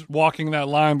success is walking that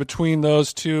line between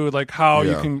those two, like how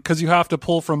you can, because you have to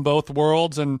pull from both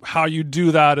worlds, and how you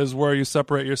do that is where you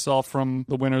separate yourself from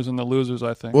the winners and the losers,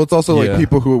 I think. Well, it's also like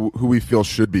people who we feel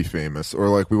should be famous, or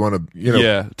like we want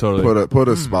to totally put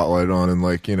a spotlight on, and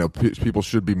like people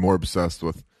should be more obsessed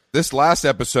with. This last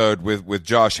episode with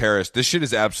Josh Harris, this shit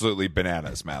is absolutely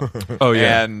bananas, man. Oh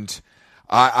yeah, and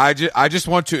I just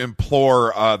want to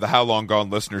implore the How Long Gone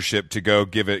listenership to go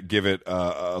give it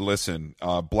a listen,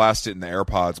 blast it in the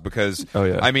AirPods, because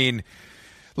I mean,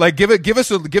 like, give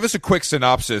us a quick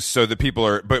synopsis so that people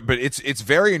are, but it's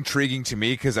very intriguing to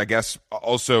me, because I guess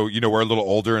also, we're a little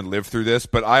older and lived through this,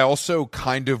 but I also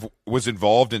kind of was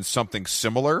involved in something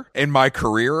similar in my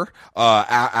career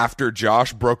after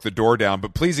Josh broke the door down.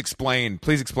 But please explain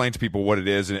to people what it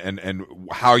is and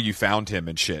how you found him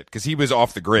and shit, because he was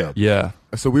off the grid. Yeah.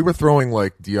 So we were throwing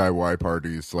like DIY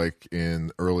parties like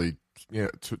in early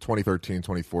 2013,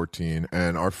 2014,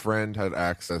 and our friend had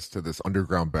access to this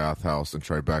underground bathhouse in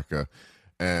Tribeca,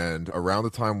 and around the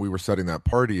time we were setting that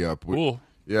party up,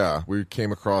 Yeah, we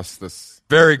came across this.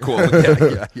 Very cool.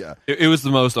 Yeah. It was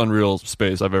the most unreal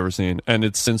space I've ever seen, and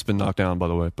it's since been knocked down, by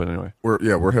the way. But anyway, We're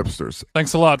hipsters.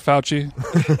 Thanks a lot, Fauci.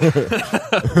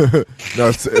 No,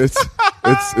 it's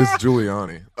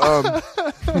Giuliani.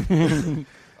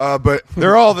 But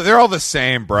They're all the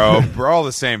same, bro. We're all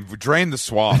the same. Drain the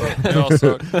swamp. They all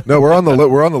suck. no, we're on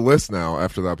the list now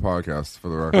after that podcast, for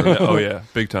the record. oh yeah,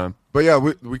 big time. But yeah,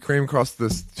 we came across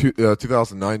this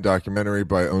 2009 documentary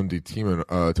by Ondi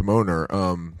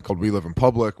Timoner called "We Live in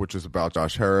Public," which is about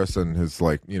Josh Harris and his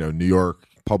New York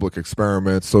public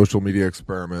experiment, social media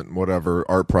experiment, and whatever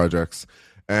art projects.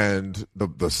 And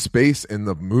the space in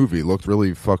the movie looked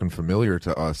really fucking familiar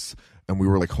to us. And we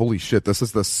were like, holy shit, this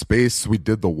is the space we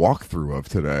did the walkthrough of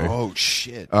today. Oh,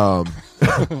 shit.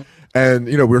 And,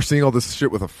 we're seeing all this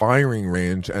shit with a firing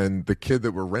range. And the kid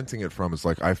that we're renting it from is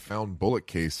like, I found bullet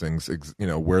casings,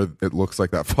 where it looks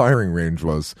like that firing range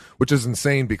was, which is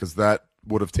insane because that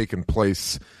would have taken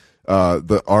place,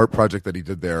 the art project that he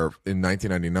did there in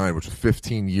 1999, which was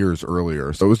 15 years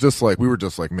earlier. So it was just like, we were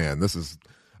just like, man, this is,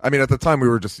 at the time we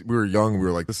were young. We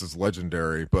were like, this is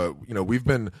legendary. But, we've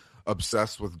been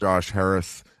obsessed with Josh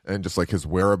Harris and just like his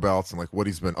whereabouts and like what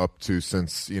he's been up to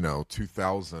since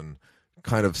 2000,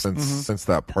 kind of since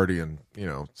that party and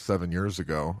 7 years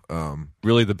ago.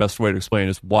 Really, the best way to explain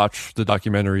is watch the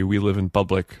documentary "We Live in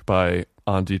Public" by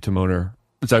Ondi Timoner.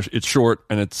 It's short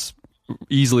and it's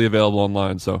easily available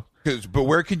online. So, but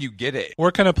where can you get it?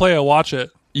 Where can I play it? Watch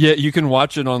it. Yeah, you can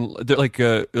watch it on like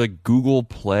Google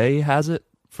Play has it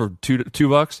for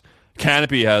 $2.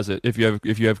 Canopy has it. If you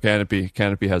have Canopy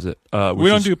has it. We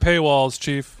don't do paywalls,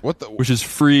 Chief. Which is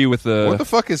free with the. What the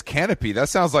fuck is Canopy? That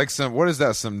sounds like what is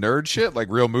that? Some nerd shit? Like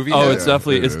real movie? Oh, head? it's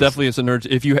definitely a nerd.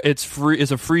 It's free.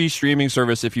 It's a free streaming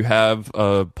service if you have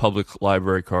a public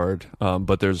library card.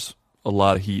 But there's a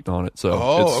lot of heat on it,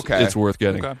 so it's worth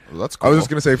getting. Okay. Well, that's cool. I was just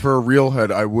gonna say, for a real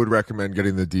head, I would recommend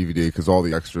getting the DVD because all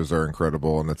the extras are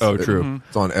incredible, and it's true.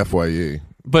 It's on FYE.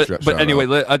 But anyway,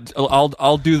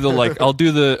 I'll do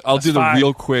the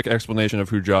real quick explanation of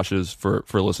who Josh is for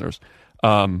listeners.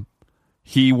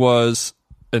 He was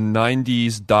a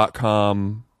 90s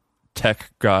 .com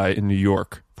tech guy in New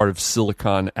York, part of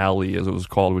Silicon Alley as it was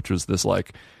called, which was this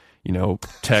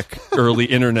tech early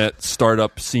internet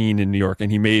startup scene in New York,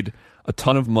 and he made a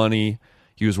ton of money.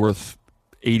 He was worth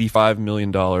 $85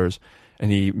 million.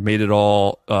 And he made it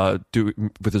all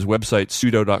with his website,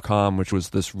 pseudo.com, which was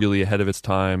this really ahead of its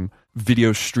time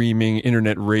video streaming,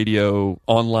 internet radio,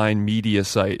 online media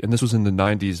site. And this was in the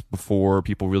 90s before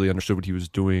people really understood what he was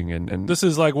doing. And this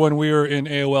is like when we were in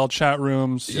AOL chat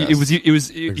rooms. Yes.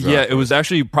 It was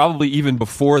actually probably even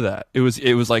before that. It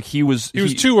was like he was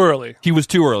too early. He was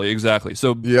too early, exactly.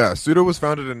 So yeah, Pseudo was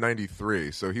founded in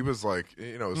 93, so he was like,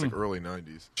 it was like early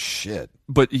 90s. Shit.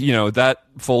 But that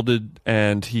folded,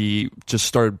 and he just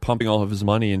started pumping all of his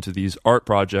money into these art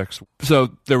projects.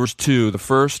 So there was two. The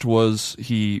first was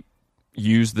he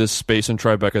used this space in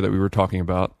Tribeca that we were talking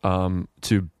about.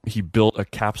 He built a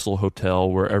capsule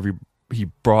hotel where he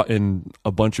brought in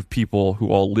a bunch of people who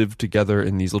all lived together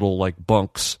in these little like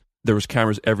bunks. There was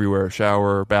cameras everywhere,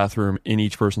 shower, bathroom, in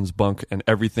each person's bunk, and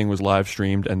everything was live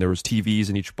streamed. And there was TVs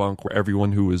in each bunk where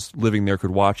everyone who was living there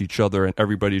could watch each other, and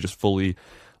everybody just fully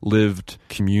lived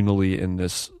communally in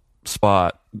this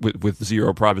spot with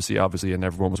zero privacy, obviously, and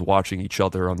everyone was watching each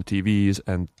other on the TVs,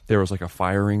 and there was like a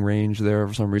firing range there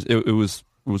for some reason. It was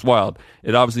wild.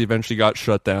 It obviously eventually got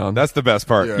shut down. That's the best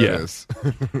part. Yeah. It is.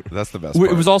 That's the best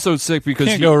part. It was also sick because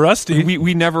Can't go rusty.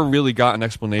 We never really got an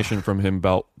explanation from him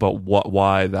about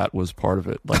why that was part of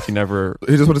it. Like he never.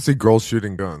 He just wanted to see girls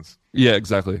shooting guns. Yeah,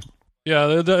 exactly.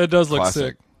 Yeah, it does look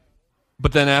Classic. sick.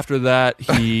 But then after that,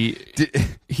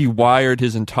 he wired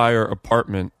his entire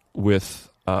apartment with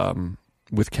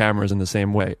cameras in the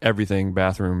same way. Everything,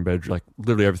 bathroom, bedroom, like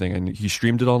literally everything. And he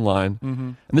streamed it online. Mm-hmm.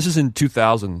 And this is in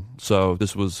 2000. So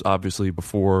this was obviously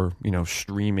before,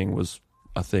 streaming was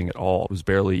a thing at all. It was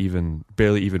barely even worked.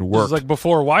 It was like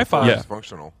before Wi-Fi. Yeah. It's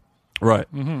functional. Right.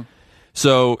 Mm-hmm.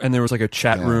 So, and there was like a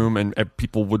chat room, and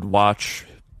people would watch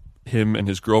him and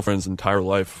his girlfriend's entire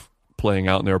life playing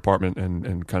out in their apartment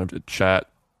and kind of chat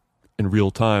in real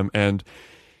time. And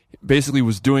basically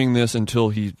was doing this until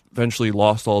he eventually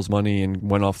lost all his money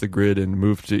and went off the grid and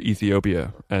moved to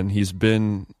Ethiopia. And he's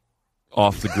been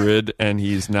off the grid, and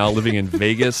he's now living in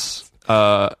Vegas.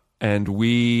 And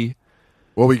you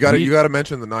got to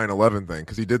mention the 9/11 thing,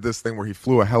 because he did this thing where he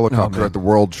flew a helicopter at the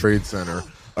World Trade Center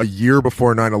a year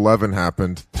before 9/11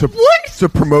 happened to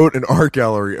promote an art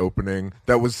gallery opening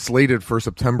that was slated for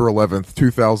September 11th,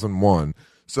 2001.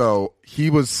 So he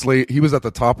was at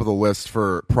the top of the list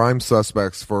for prime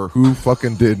suspects for who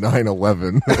fucking did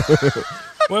 9/11.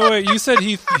 Wait. You said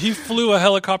he flew a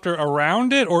helicopter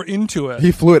around it or into it?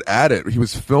 He flew it at it. He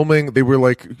was filming.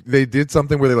 They did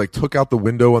something where they like took out the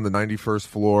window on the 91st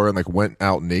floor and like went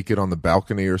out naked on the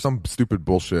balcony or some stupid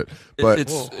bullshit. But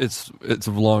it's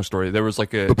a long story. There was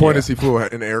like the point is he flew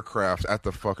an aircraft at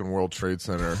the fucking World Trade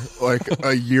Center like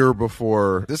a year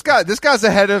before. This guy's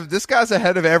ahead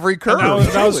of every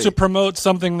curve. That was to promote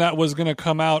something that was going to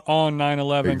come out on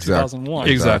 9/11 2001.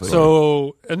 Exactly.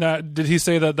 So, did he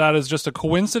say that is just a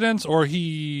coincidence, or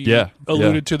he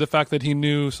alluded to the fact that he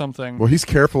knew something? Well, he's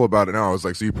careful about it now. I was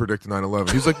like, so you predicted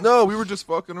 9/11? He's like, no, we were just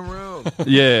fucking around.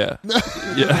 Yeah.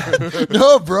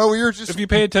 No, bro, we were just. If you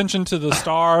pay attention to the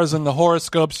stars and the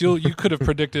horoscopes, you could have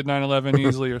predicted 9/11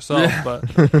 easily yourself, but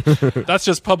that's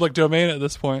just public domain at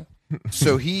this point.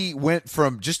 So he went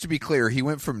from, just to be clear, he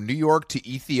went from New York to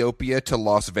Ethiopia to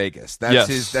Las Vegas.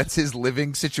 That's his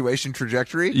living situation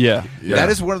trajectory. Yeah. That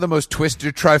is one of the most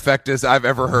twisted trifectas I've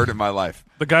ever heard in my life.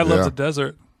 The guy loves the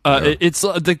desert. It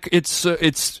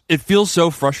feels so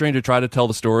frustrating to try to tell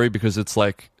the story because it's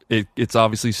like it's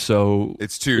obviously so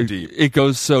it's too deep. It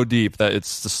goes so deep that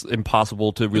it's just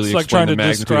impossible to really it's like explain trying the to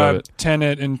magnitude of it. describe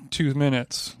Tenet in 2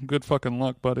 minutes. Good fucking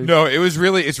luck, buddy. No, it's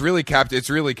really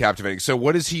captivating. So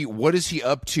what is he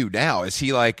up to now? Is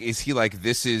he on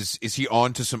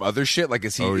to some other shit? Like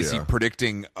is he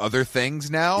predicting other things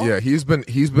now? Yeah, he's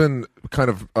been kind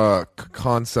of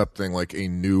concepting like a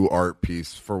new art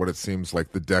piece for what it seems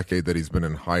like the decade that he's been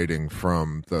in hiding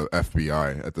from the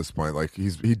FBI at this point. Like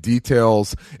he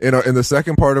details in the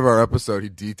second part of our episode, he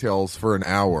details for an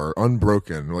hour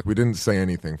unbroken. Like we didn't say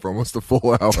anything for almost a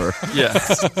full hour. Yeah.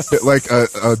 Like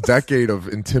a decade of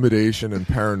intimidation and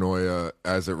paranoia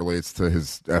as it relates to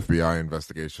his FBI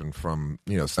investigation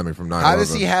stemming from 9/11. How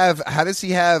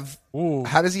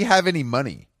does he have any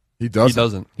money? He doesn't. He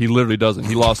doesn't. He literally doesn't.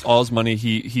 He lost all his money.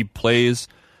 He plays.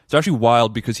 It's actually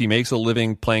wild because he makes a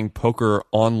living playing poker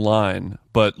online,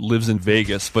 but lives in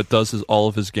Vegas, but does all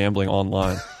of his gambling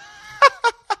online.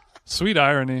 Sweet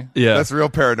irony. Yeah, that's real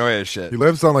paranoia shit. He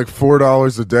lives on like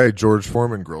 $4 a day, George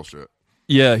Foreman grill shit.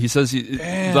 Yeah, he says he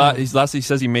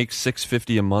says he makes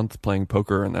 $650 a month playing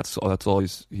poker, and that's all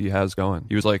he has going.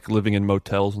 He was like living in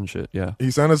motels and shit. Yeah,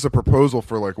 he sent us a proposal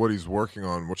for like what he's working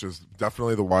on, which is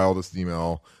definitely the wildest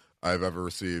email I've ever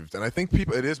received. And I think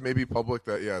it is maybe public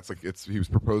that he was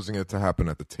proposing it to happen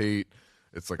at the Tate.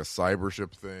 It's like a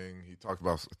cybership thing. He talks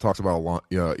about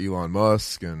Elon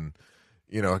Musk and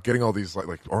getting all these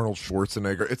like Arnold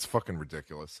Schwarzenegger. It's fucking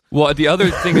ridiculous. Well, the other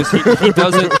thing is he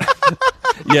doesn't.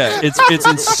 Yeah, it's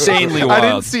insanely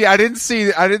wild. I didn't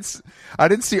see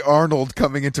Arnold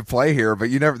coming into play here, but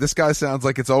this guy sounds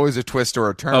like it's always a twist or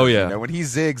a turn. Oh yeah. When he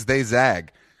zigs, they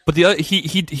zag. But the other,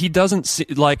 he doesn't see,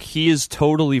 like he is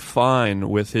totally fine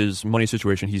with his money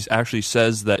situation. He actually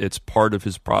says that it's part of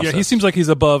his process. Yeah, he seems like he's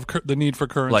above the need for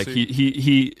currency. Like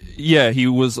he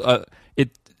was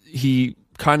he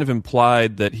kind of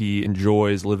implied that he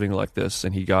enjoys living like this,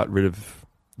 and he got rid of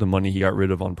the money he got rid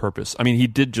of on purpose. I mean, he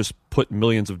did just put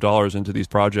millions of dollars into these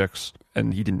projects,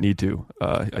 and he didn't need to.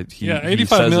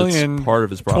 $85 million part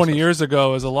of his process. 20 years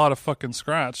ago is a lot of fucking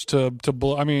scratch to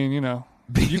blow. I mean, you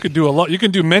could do a lot. You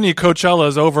can do many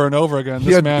Coachellas over and over again.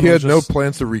 He had no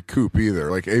plans to recoup either.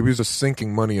 Like he was just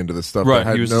sinking money into this stuff that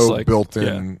had no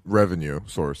built-in revenue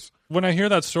source. When I hear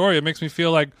that story, it makes me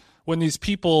feel like when these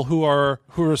people who are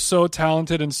so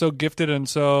talented and so gifted and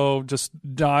so just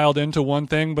dialed into one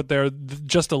thing, but they're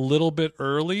just a little bit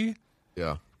early,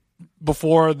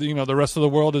 before the rest of the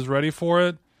world is ready for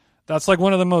it. That's like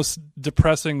one of the most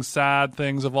depressing, sad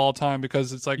things of all time,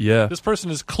 because it's like this person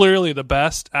is clearly the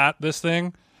best at this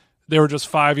thing. They were just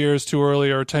 5 years too early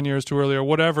or 10 years too early or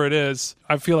whatever it is.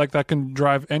 I feel like that can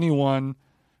drive anyone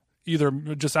either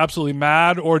just absolutely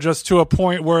mad or just to a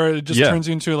point where it just turns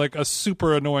you into like a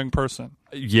super annoying person.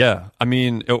 Yeah. I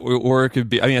mean, or it could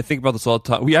be, I think about this all the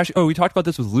time. We talked about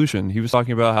this with Lucian. He was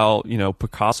talking about how,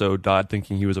 Picasso died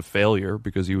thinking he was a failure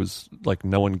because he was like,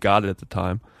 no one got it at the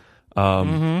time.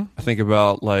 I think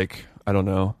about like, I don't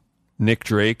know, Nick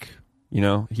Drake,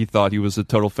 he thought he was a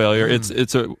total failure.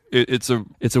 It's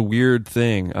a weird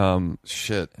thing.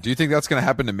 Shit. Do you think that's going to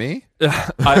happen to me?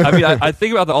 I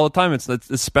think about that all the time. It's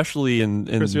especially in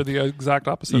Chris, you're the exact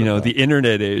opposite. The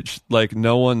internet age. Like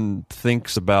no one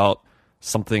thinks about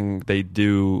something they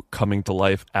do coming to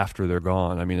life after they're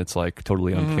gone. I mean, it's like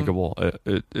totally unthinkable.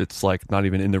 It's like not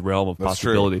even in the realm of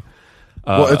possibility.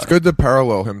 Well, it's good to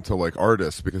parallel him to like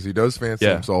artists because he does fancy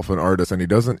himself an artist, and he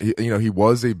doesn't. He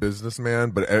was a businessman,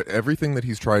 but everything that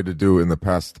he's tried to do in the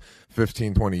past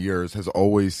 15, 20 years has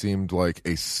always seemed like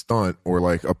a stunt or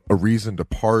like a reason to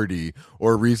party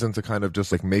or a reason to kind of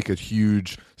just like make a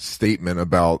huge statement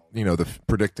about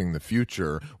predicting the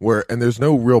future. And there's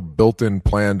no real built-in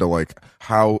plan to like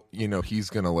how he's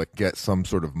gonna like get some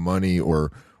sort of money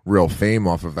or real fame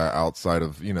off of that outside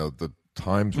of the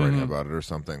Times writing about it or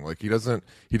something. Like he doesn't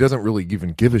really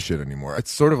even give a shit anymore. It's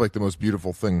sort of like the most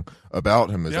beautiful thing about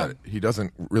him is that he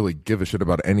doesn't really give a shit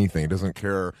about anything. He doesn't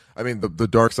care. I mean, the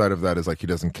dark side of that is like he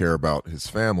doesn't care about his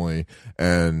family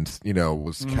and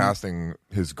was casting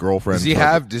his girlfriend.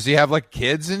 Does he have like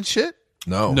kids and shit?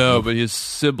 No, but his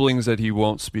siblings that he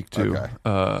won't speak to.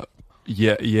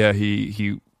 Okay.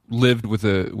 He lived with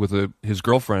his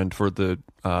girlfriend for the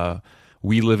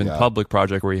We Live in Public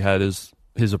project where he had his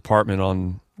apartment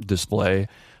on display,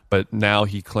 but now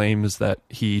he claims that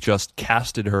he just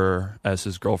casted her as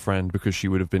his girlfriend because she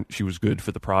was good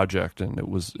for the project, and it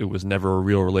was never a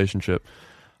real relationship.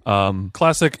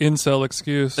 Classic incel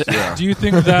excuse. Yeah. Do you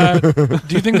think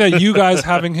that you guys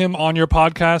having him on your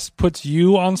podcast puts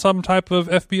you on some type of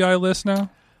FBI list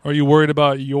now? Are you worried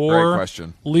about your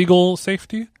legal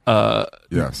safety?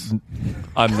 Yes.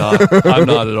 I'm not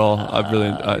at all.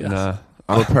 Nah.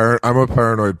 I'm a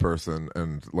paranoid person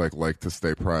and like to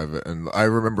stay private. And I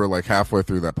remember like halfway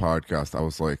through that podcast, I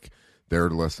was like, they're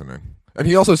listening. And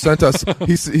he also sent us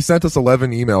he sent us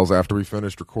 11 emails after we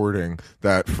finished recording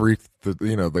that freaked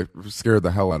they scared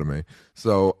the hell out of me.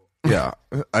 So yeah,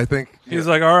 I think he's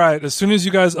like, all right, as soon as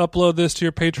you guys upload this to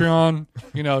your Patreon,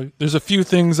 there's a few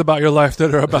things about your life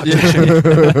that are about to change.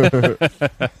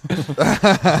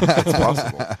 It's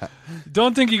possible.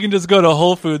 Don't think you can just go to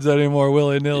Whole Foods anymore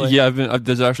willy nilly. Yeah,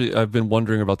 I've been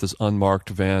wondering about this unmarked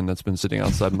van that's been sitting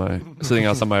outside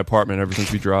my apartment ever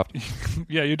since we dropped.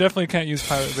 Yeah, you definitely can't use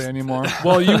Pirate Bay anymore.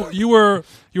 Well, you were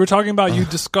talking about you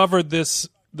discovered this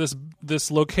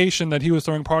location that he was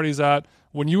throwing parties at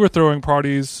when you were throwing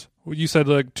parties. You said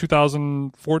like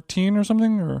 2014 or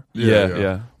something, or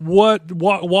yeah.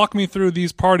 Walk me through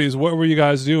these parties. What were you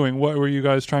guys doing? What were you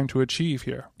guys trying to achieve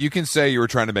here? You can say you were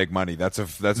trying to make money. That's a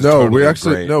no. Totally we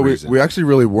actually reason. we actually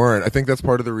really weren't. I think that's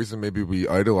part of the reason maybe we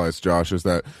idolized Josh is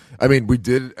that we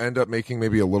did end up making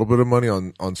maybe a little bit of money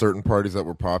on certain parties that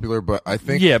were popular, but I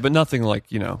think but nothing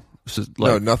like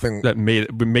nothing that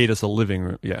made us a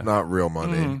living. Yeah, not real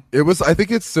money. It was. I think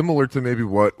it's similar to maybe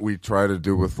what we try to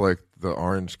do with like the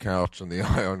Orange Couch and the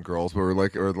Ion Girls, where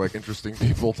we're interesting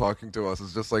people talking to us.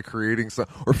 It's just like creating some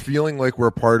or feeling like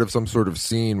we're part of some sort of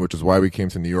scene, which is why we came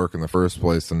to New York in the first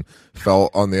place and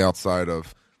fell on the outside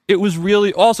of. It was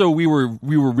really also we were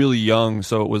really young,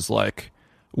 so it was like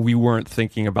we weren't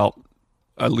thinking about.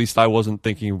 At least I wasn't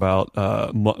thinking about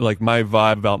like my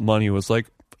vibe about money was like.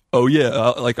 Oh yeah,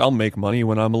 I'll make money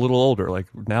when I'm a little older. Like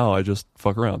now, I just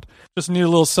fuck around. Just need a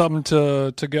little something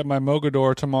to get my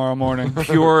Mogador tomorrow morning.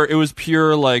 It was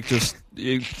pure like just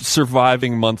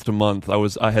surviving month to month.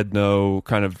 I had no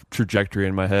kind of trajectory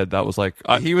in my head. That was like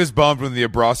he was bummed when the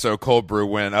Abrazo cold brew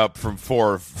went up from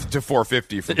 $4 to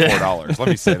 $4.50 from $4. Let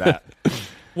me say that.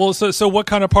 Well, so what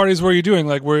kind of parties were you doing?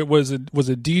 Like, was it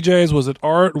DJs? Was it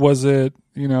art? Was it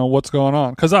what's going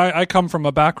on? Because I come from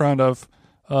a background of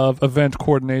event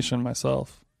coordination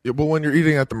myself. Yeah, well, when you're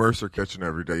eating at the Mercer Kitchen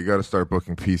every day, you got to start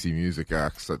booking PC music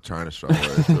acts at China Shop.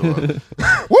 Right?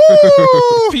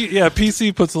 Woo!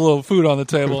 PC puts a little food on the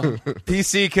table.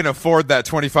 PC can afford that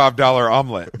 $25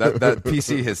 omelet. That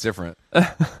PC hits different.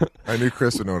 I knew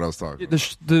Chris would know what I was talking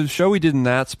about. The show we did in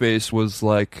that space was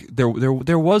like there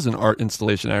was an art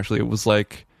installation. Actually, it was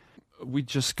like we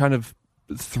just kind of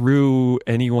threw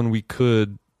anyone we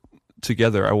could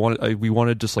together. We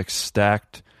wanted just like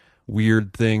stacked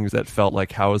weird things that felt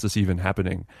like, how is this even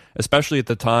happening? Especially at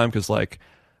the time, because like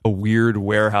a weird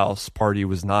warehouse party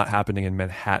was not happening in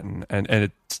Manhattan, and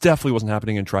it definitely wasn't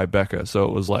happening in Tribeca. So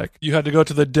it was like you had to go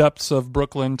to the depths of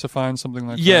Brooklyn to find something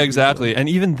like that. Yeah, exactly. And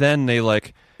even then,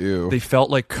 they felt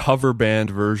like cover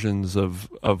band versions of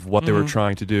what they were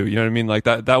trying to do. You know what I mean? Like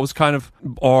that was kind of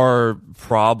our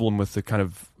problem with the kind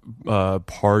of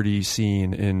party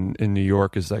scene in New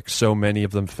York, is like so many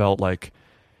of them felt like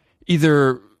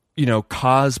either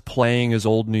cosplaying as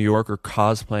old New York or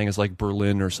cosplaying as like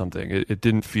Berlin or something. It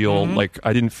didn't feel like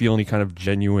I didn't feel any kind of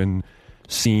genuine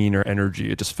scene or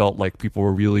energy. It just felt like people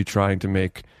were really trying to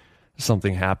make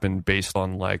something happen based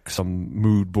on like some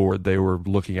mood board they were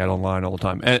looking at online all the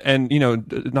time. And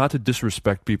not to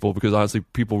disrespect people, because honestly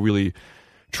people really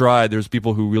tried. There's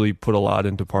people who really put a lot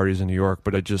into parties in New York,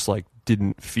 but I just like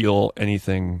didn't feel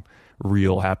anything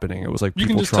real happening. It was like you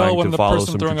people can just trying tell when to the follow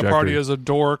person some throwing a trajectory. party is a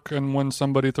dork and when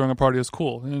somebody throwing a party is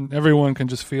cool, and everyone can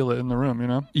just feel it in the room, you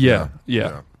know. Yeah.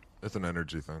 It's an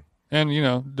energy thing. And you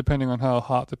know, depending on how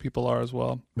hot the people are as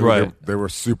well. Right. They were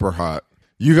super hot.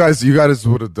 You guys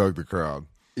would have dug the crowd.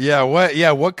 Yeah,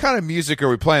 what kind of music are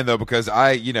we playing though? Because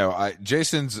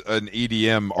Jason's an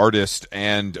EDM artist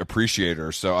and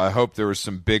appreciator, so I hope there was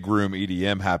some big room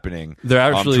EDM happening. There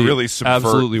actually to really subvert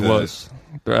absolutely was.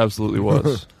 There absolutely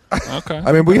was. Okay.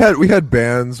 I mean, we had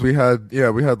bands, we had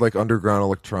like underground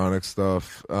electronic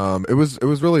stuff. It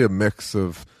was really a mix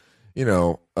of,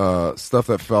 stuff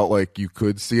that felt like you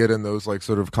could see it in those like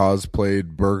sort of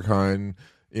cosplayed Berghain,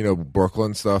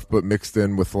 Brooklyn stuff, but mixed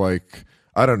in with like,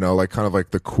 I don't know, like kind of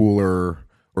like the cooler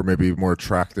or maybe more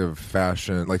attractive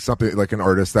fashion, like something like an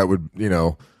artist that would,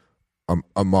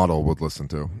 a model would listen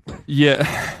to. Yeah.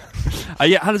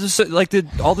 How does this, like,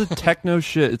 all the techno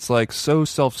shit, it's like so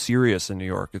self-serious in New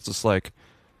York. It's just like,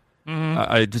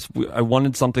 I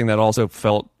wanted something that also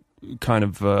felt kind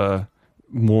of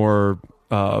more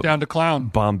down to clown,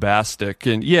 bombastic,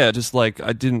 and just like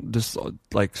I didn't just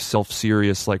like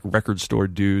self-serious like record store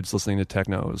dudes listening to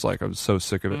techno. It was like I was so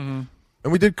sick of it. Mm-hmm.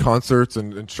 And we did concerts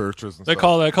and churches and they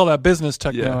stuff. call that business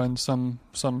techno in some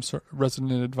sort of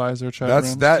resident advisor chat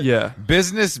rooms.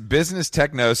 Business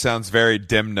techno sounds very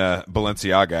Dimna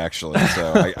Balenciaga actually,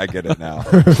 so I get it now.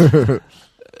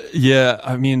 Yeah,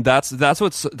 I mean that's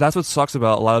what sucks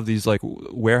about a lot of these like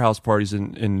warehouse parties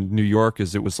in New York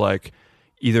is it was like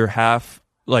either half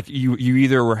like you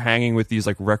either were hanging with these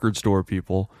like record store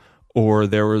people or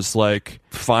there was like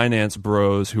finance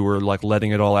bros who were like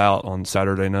letting it all out on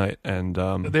Saturday night, and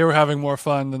they were having more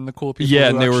fun than the cool people. Yeah,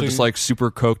 and they were just like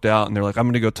super coked out, and they're like, "I'm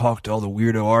going to go talk to all the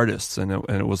weirdo artists," and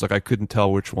it was like I couldn't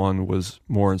tell which one was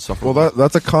more insufferable. Well,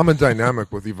 that's a common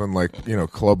dynamic with even like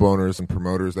club owners and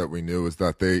promoters that we knew is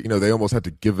that they almost had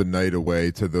to give a night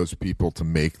away to those people to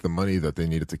make the money that they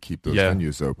needed to keep those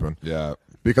venues open. Yeah.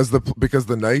 Because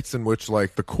the nights in which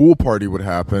like the cool party would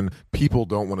happen, people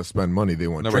don't want to spend money. They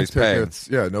want nobody's drink paying. tickets.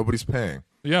 Yeah, nobody's paying.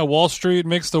 Yeah, Wall Street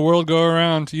makes the world go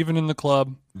around, even in the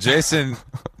club. Jason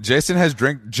has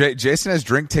drink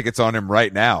tickets on him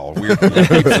right now. He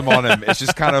keeps them on him. It's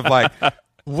just kind of like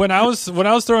when I was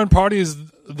throwing parties,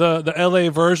 the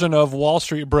LA version of Wall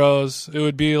Street Bros, it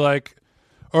would be like,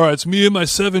 all right, it's me and my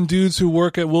 7 dudes who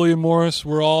work at William Morris.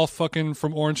 We're all fucking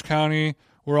from Orange County.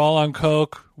 We're all on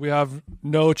coke. We have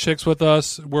no chicks with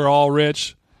us. We're all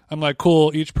rich. I'm like,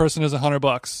 cool. Each person is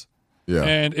 $100. Yeah.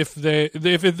 And if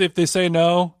they say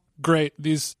no, great.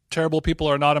 These terrible people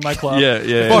are not in my club. Yeah.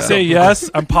 If they say yes,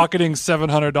 I'm pocketing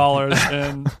 $700,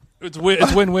 and it's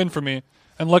win-win for me.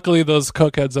 And luckily, those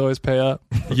cokeheads always pay up.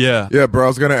 Yeah. Yeah, bro. I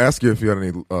was gonna ask you if you had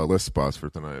any list spots for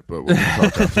tonight, but we'll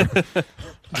talk after.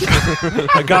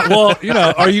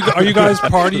 Are you guys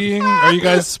partying? Are you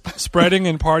guys spreading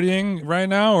and partying right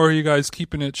now, or are you guys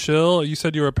keeping it chill? You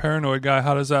said you were a paranoid guy.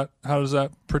 How does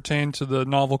that pertain to the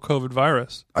novel COVID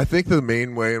virus? I think the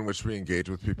main way in which we engage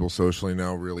with people socially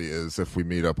now really is if we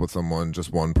meet up with someone,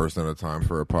 just one person at a time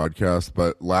for a podcast.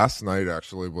 But last night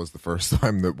actually was the first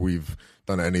time that we've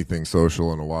done anything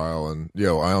social in a while. And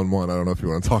Ion One, I don't know if you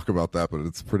want to talk about that, but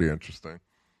it's pretty interesting.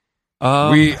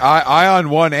 Ion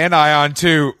 1 and Ion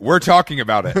 2, we're talking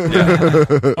about it.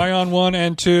 Yeah. Ion 1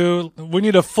 and 2, we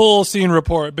need a full scene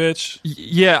report, bitch.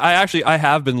 Yeah, I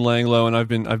have been laying low and I've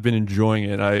been enjoying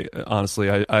it. I honestly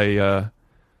I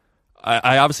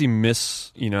obviously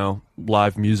miss,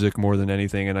 live music more than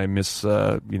anything, and I miss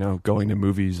going to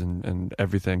movies and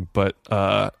everything. But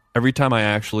every time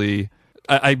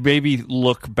I maybe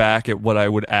look back at what I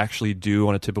would actually do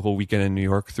on a typical weekend in New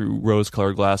York through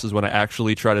rose-colored glasses when I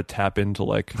actually try to tap into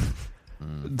like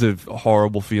the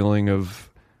horrible feeling of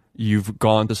you've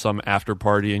gone to some after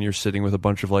party and you're sitting with a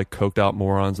bunch of like coked out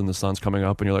morons and the sun's coming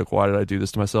up and you're like, why did I do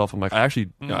this to myself? I'm like,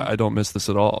 I don't miss this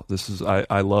at all.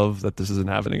 I love that this isn't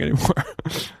happening anymore.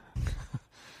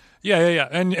 Yeah.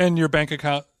 And your bank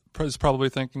account is probably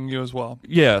thanking you as well.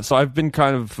 Yeah, so I've been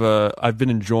I've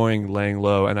been enjoying laying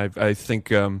low, and I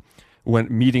think when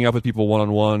meeting up with people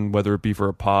one-on-one, whether it be for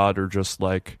a pod or just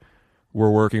like we're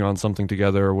working on something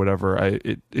together or whatever,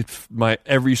 my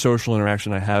every social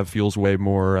interaction I have feels way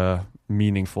more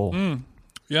meaningful.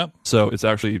 Yep. So it's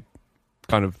actually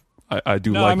kind of I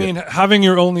do no, like I mean, it. having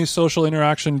your only social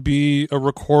interaction be a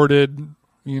recorded,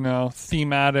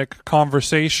 thematic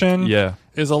conversation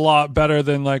is a lot better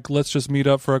than like, let's just meet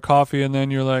up for a coffee and then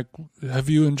you're like, have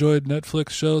you enjoyed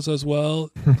Netflix shows as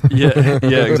well? Yeah,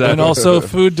 exactly. And also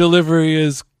food delivery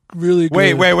is really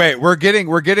good. Wait. We're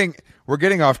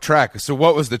getting off track. So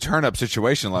what was the turn up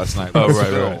situation last night? Oh,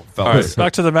 right. Fellas.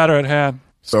 Back to the matter at hand.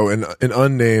 So an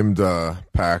unnamed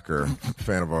Packer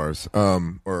fan of ours,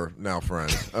 or now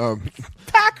friend.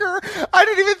 Packer. I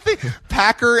didn't even think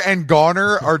Packer and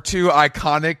Goner are two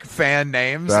iconic fan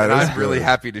names, and I'm really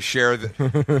happy to share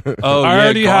that. Oh, I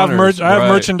already have I have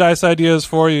merchandise ideas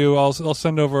for you. I'll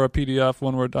send over a PDF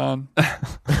when we're done.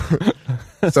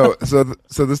 So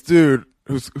this dude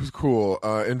who's cool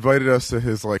invited us to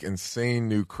his like insane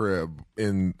new crib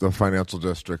in the financial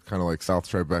district, kind of like South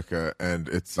Tribeca, and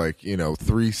it's like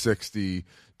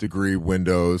 360-degree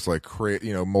windows, like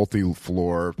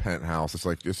multi-floor penthouse. It's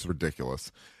like it's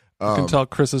ridiculous. You can tell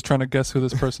Chris is trying to guess who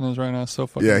this person is right now. So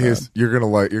fucking bad. You're gonna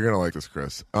like this,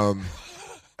 Chris.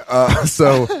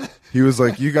 So he was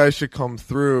like, you guys should come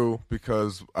through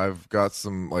because I've got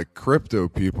some like crypto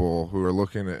people who are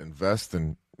looking to invest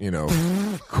in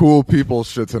cool people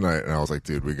shit tonight. And I was like,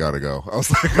 dude, we gotta go. I was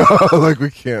like, like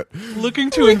we can't. Looking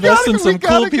to invest in some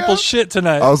cool people shit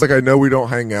tonight. I was like, I know we don't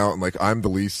hang out, and like I'm the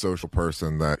least social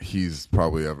person that he's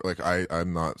probably ever. Like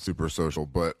I'm not super social,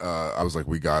 but I was like,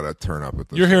 we gotta turn up at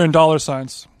this. You're hearing dollar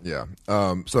signs. Yeah.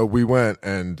 So we went,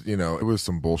 and it was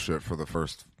some bullshit for the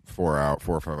first 4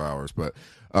 or 5 hours, but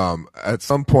at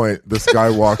some point this guy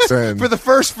walks in. for the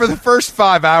first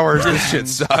 5 hours this shit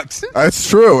sucks. It's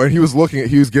true. And he was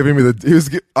giving me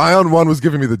Ion 1 was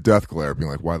giving me the death glare, being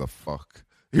like, why the fuck?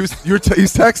 He's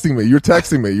texting me. You're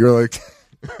texting me. You're like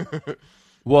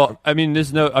Well, I mean,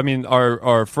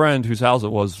 our friend whose house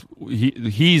it was, we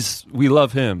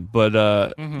love him,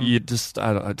 but you just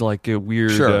like a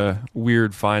weird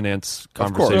weird finance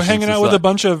conversation. So hanging out with a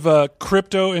bunch of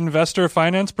crypto investor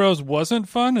finance bros wasn't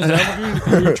fun. Is that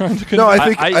what you were trying to? No,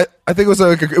 I think it was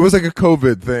like a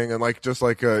COVID thing, and like just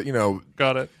like got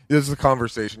it. This is the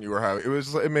conversation you were having.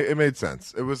 It made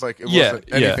sense. It was like it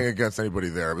wasn't anything against anybody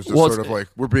there. It was just sort of like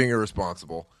we're being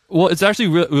irresponsible. Well, it's actually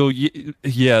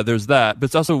there's that, but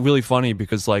it's also really funny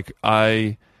because like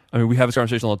I mean, we have this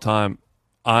conversation all the time.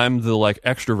 I'm the like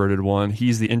extroverted one,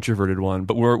 he's the introverted one,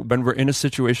 but when we're in a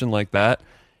situation like that,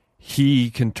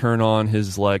 he can turn on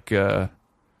his schmooze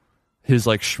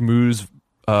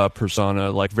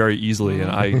persona like very easily, and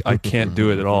I can't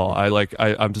do it at all.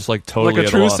 I'm just like totally like a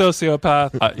true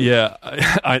sociopath.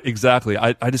 Exactly.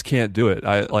 I just can't do it.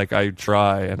 I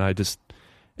try, and I just.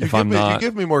 You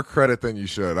give me more credit than you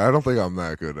should. I don't think I'm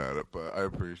that good at it, but I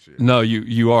appreciate it. No,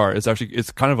 you are.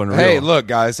 It's kind of unreal. Hey, look,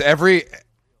 guys, every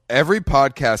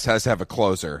podcast has to have a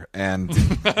closer, and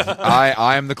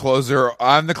I am the closer.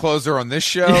 I'm the closer on this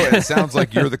show, and it sounds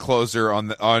like you're the closer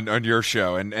on your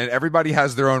show, and everybody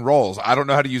has their own roles. I don't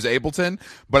know how to use Ableton,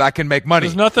 but I can make money.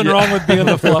 There's nothing wrong with being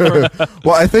the fluffer.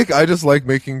 Well, I think I just like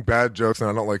making bad jokes, and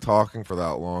I don't like talking for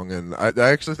that long. And I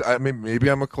mean, maybe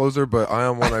I'm a closer, but I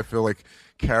am one I feel like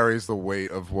carries the weight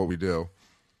of what we do.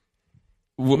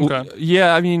 Okay.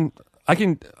 Yeah, I mean, I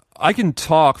can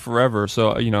talk forever,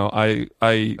 so I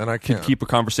can keep a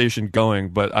conversation going,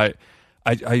 but I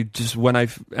just when I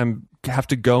have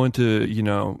to go into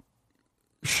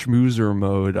schmoozer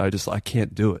mode, I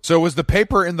can't do it. So was the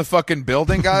paper in the fucking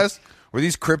building, guys? Were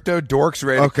these crypto dorks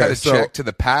ready to cut a check to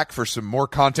the pack for some more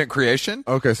content creation?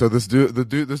 Okay, so this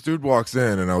dude walks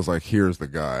in, and I was like, "Here's the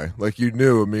guy." Like, you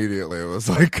knew immediately. It was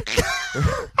like,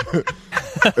 it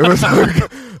was like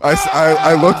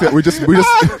I looked at we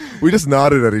just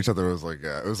nodded at each other. It was like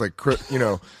it was like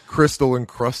crystal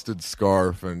encrusted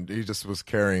scarf, and he just was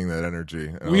carrying that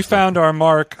energy. We found our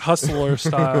mark, hustler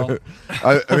style.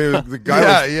 I mean, the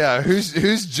guy. Yeah.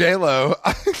 Who's J-Lo?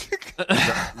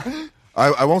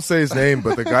 I won't say his name,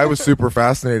 but the guy was super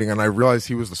fascinating, and I realized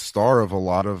he was the star of a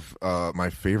lot of my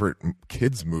favorite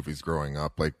kids movies growing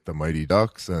up, like The Mighty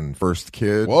Ducks and First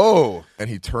Kid. Whoa! And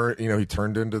he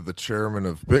turned into the chairman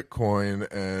of Bitcoin,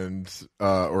 and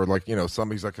or like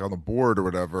somebody's like on the board or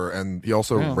whatever, and he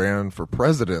also ran for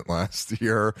president last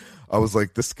year. I was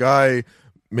like, this guy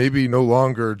maybe no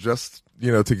longer just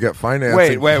to get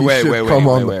financing. Wait, come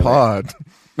on the pod.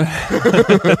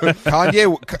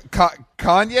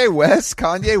 Kanye West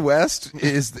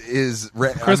is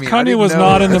Chris. Kanye was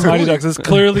not in the Mighty Ducks. It's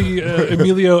clearly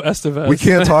Emilio Estevez. We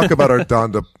can't talk about our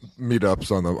Donda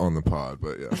meetups on the pod,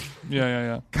 but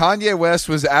yeah. Kanye West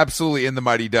was absolutely in the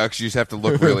Mighty Ducks. You just have to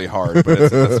look really hard, but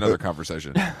that's another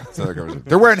conversation.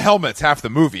 They're wearing helmets half the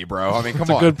movie, bro. I mean, come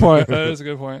on. Good point. That is a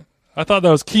good point. I thought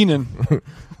that was Keenan.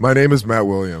 My name is Matt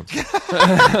Williams.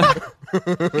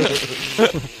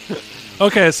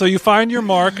 Okay, so you find your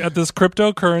mark at this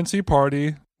cryptocurrency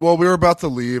party. Well, we were about to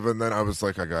leave, and then I was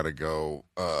like, I gotta go,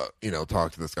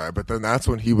 talk to this guy. But then that's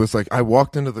when he was like, I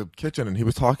walked into the kitchen, and he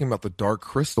was talking about the Dark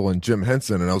Crystal and Jim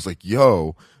Henson, and I was like,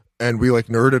 yo. And we like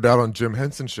nerded out on Jim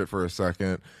Henson shit for a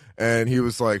second, and he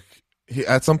was like,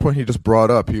 at some point he just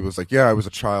brought up, he was like, yeah, I was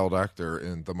a child actor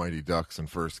in The Mighty Ducks and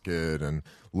First Kid and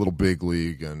Little Big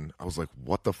League, and I was like,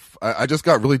 what the I just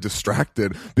got really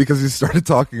distracted because he started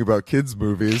talking about kids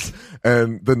movies,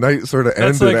 and the night sort of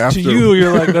ended like, after. To you,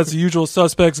 you're like, that's The Usual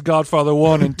Suspects, Godfather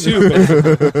 1 and 2.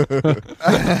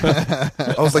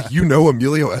 I was like, you know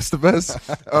Emilio Estevez?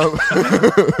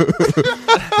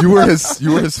 You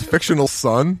were his fictional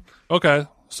son? Okay,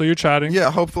 so you're chatting. Yeah,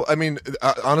 hopefully. I mean,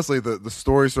 honestly, the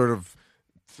story sort of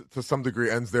to some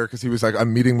degree ends there because he was like,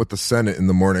 I'm meeting with the Senate in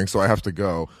the morning, so I have to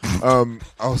go.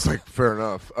 I was like, fair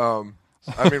enough.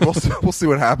 I mean, we'll see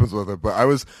what happens with it. But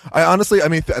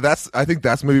I think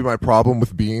that's maybe my problem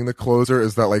with being the closer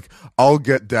is that like I'll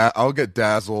get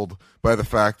dazzled by the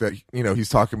fact that he's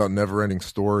talking about Never Ending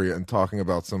Story and talking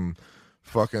about some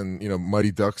fucking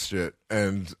Mighty Ducks shit,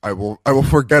 and I will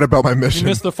forget about my mission. You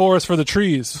missed the forest for the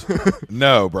trees.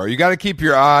 No, bro, you got to keep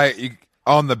your eye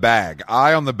on the bag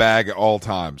at all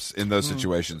times in those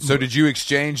situations. So did you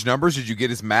exchange numbers? Did you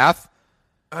get his math?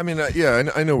 I mean, yeah,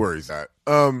 I know where he's at.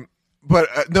 But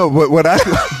no, what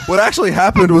actually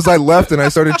happened was I left and I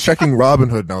started checking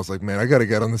Robinhood, and I was like, man, I gotta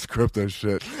get on this crypto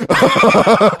shit.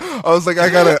 I was like, I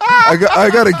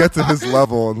gotta get to his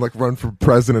level and like run for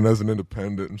president as an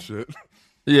independent and shit.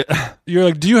 Yeah. You're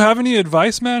like, do you have any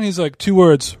advice, man? He's like, 2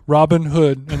 words, Robin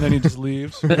Hood, and then he just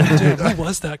leaves. Damn, who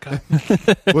was that guy?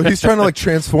 Well, he's trying to like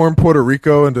transform Puerto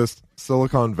Rico into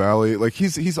Silicon Valley. Like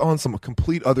he's on some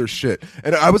complete other shit.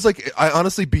 And I was like, I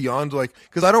honestly beyond like,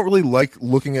 because I don't really like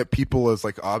looking at people as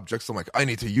like objects. I'm like, I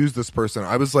need to use this person.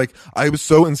 I was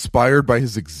so inspired by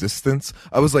his existence.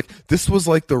 I was like, this was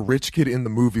like the rich kid in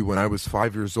the movie when I was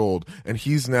 5 years old, and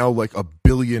he's now like a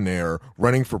billionaire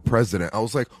running for president. I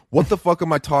was like, what the fuck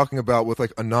am I talking about with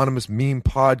like anonymous meme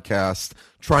podcast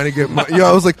trying to get my,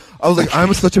 I was like,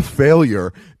 I'm such a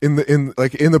failure in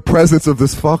the presence of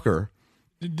this fucker.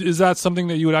 Is that something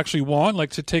that you would actually want,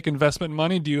 like to take investment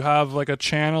money? Do you have like a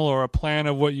channel or a plan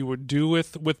of what you would do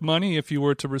with money if you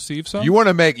were to receive some? You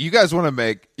guys want to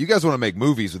make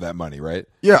movies with that money, right?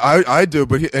 Yeah, I do,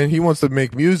 but he wants to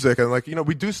make music, and like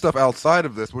we do stuff outside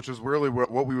of this, which is really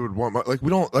what we would want. Like we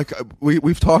don't like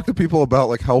we've talked to people about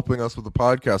like helping us with the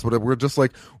podcast, but we're just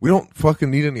like we don't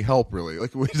fucking need any help really.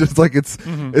 Like we just like it's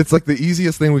like the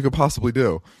easiest thing we could possibly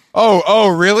do. Oh,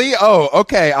 really? Oh,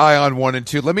 okay, Ion 1 and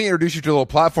 2. Let me introduce you to a little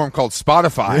platform called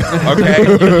Spotify,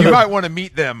 okay? You might want to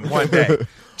meet them one day.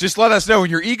 Just let us know when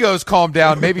your egos calm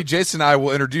down. Maybe Jason and I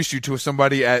will introduce you to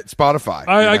somebody at Spotify.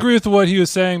 I agree with what he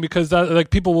was saying, because that, like,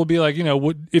 people will be like,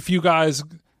 if you guys,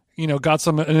 got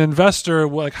an investor,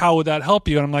 like, how would that help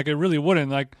you? And I'm like, it really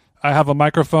wouldn't. Like, I have a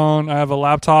microphone, I have a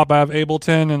laptop, I have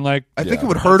Ableton, and like I think it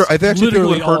would hurt. I actually think it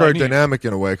would hurt our dynamic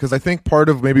in a way, because I think part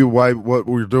of maybe why what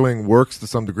we're doing works to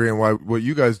some degree, and why what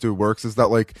you guys do works, is that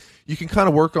like you can kind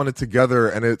of work on it together,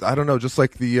 and I don't know, just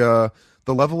like the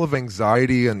level of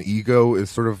anxiety and ego is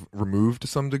sort of removed to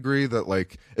some degree. That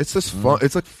like it's just fun.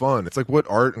 It's like fun. It's like what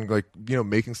art and like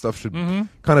making stuff should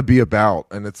kind of be about,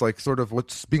 and it's like sort of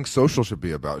what being social should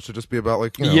be about. It should just be about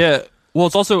like yeah. Well,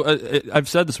 it's also I've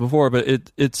said this before, but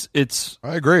it's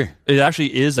I agree. It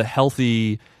actually is a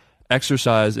healthy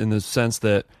exercise in the sense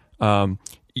that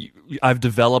I've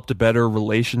developed a better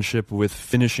relationship with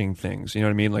finishing things. You know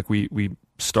what I mean? Like we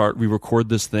record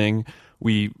this thing,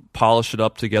 we polish it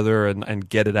up together and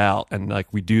get it out, and like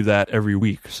we do that every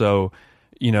week. So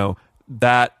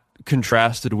that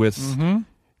contrasted with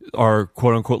our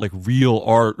quote unquote like real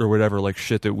art or whatever, like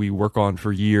shit that we work on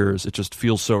for years, it just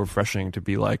feels so refreshing to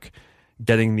be like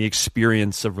getting the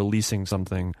experience of releasing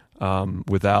something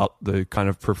without the kind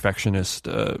of perfectionist,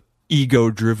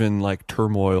 ego-driven like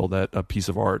turmoil that a piece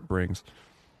of art brings.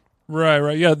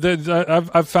 Right. Yeah,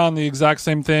 I've found the exact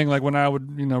same thing. Like when I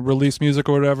would, release music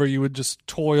or whatever, you would just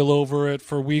toil over it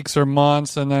for weeks or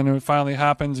months, and then it finally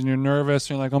happens, and you're nervous.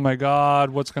 And you're like, oh my god,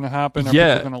 what's going to happen? Are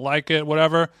people going to like it?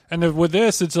 Whatever. And with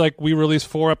this, it's like we release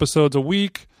 4 episodes a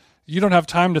week. You don't have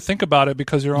time to think about it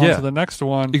because you're on to the next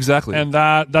one. Exactly. And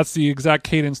that's the exact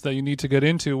cadence that you need to get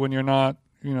into when you're not,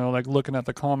 like looking at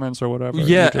the comments or whatever.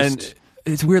 Yeah, and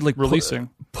it's weird, like releasing,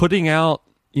 putting out,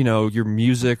 your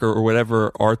music or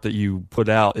whatever art that you put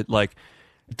out. It like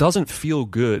it doesn't feel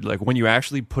good. Like when you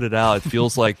actually put it out, it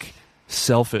feels like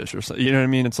selfish or something. You know what I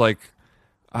mean? It's like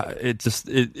it's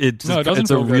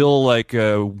a real like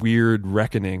weird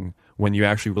reckoning when you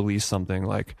actually release something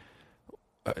like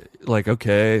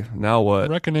okay, now what?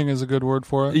 Reckoning is a good word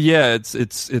for it. Yeah,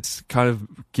 it's kind of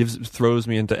throws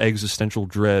me into existential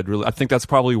dread. Really, I think that's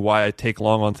probably why I take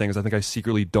long on things. I think I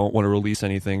secretly don't want to release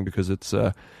anything because it's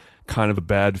kind of a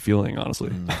bad feeling,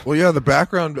 honestly. Well, yeah, the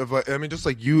background of I mean, just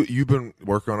like you've been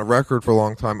working on a record for a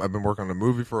long time. I've been working on a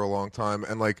movie for a long time,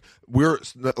 and like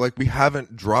we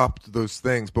haven't dropped those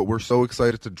things, but we're so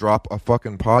excited to drop a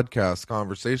fucking podcast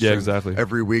conversation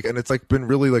every week, and it's like been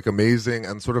really like amazing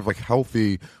and sort of like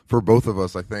healthy for both of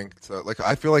us. I think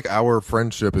I feel like our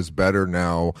friendship is better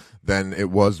now than it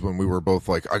was when we were both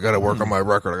like, I gotta work on my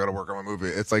record, I gotta work on my movie.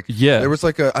 It's like there was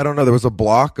like there was a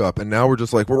block up, and now we're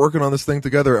just like, we're working on this thing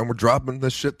together and we're dropping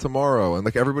this shit tomorrow, and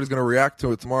like everybody's gonna react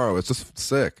to it tomorrow. It's just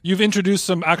sick. You've introduced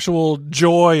some actual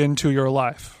joy into your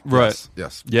life. Right.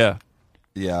 Yes. Yeah.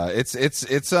 Yeah, it's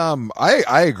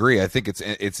I agree. I think it's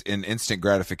an instant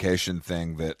gratification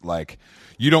thing that like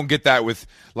you don't get that with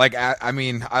like I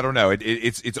mean, I don't know.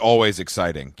 It's always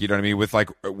exciting. You know what I mean?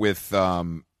 With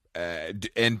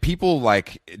and people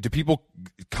like, do people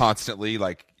constantly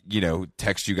like, you know,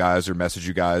 text you guys or message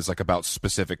you guys like about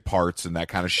specific parts and that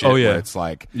kind of shit? Oh, yeah. Where it's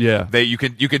like, you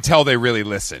can tell they really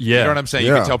listen. Yeah. You know what I'm saying?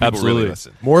 Yeah. You can tell people Absolutely. really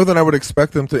listen. More than I would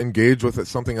expect them to engage with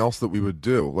something else that we would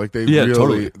do. Like they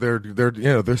really, totally.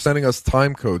 they're sending us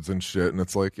time codes and shit, and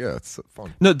it's like, yeah, it's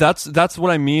fun. No, that's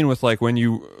what I mean with like when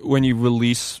you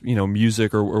release, you know,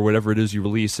 music or whatever it is you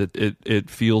release, it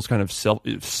feels kind of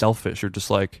selfish, or just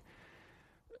like,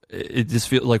 it just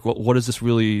feels like, what is this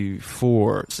really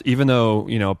for? Even though,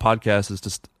 you know, a podcast is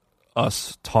just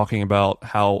us talking about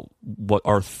what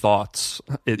our thoughts,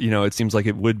 it seems like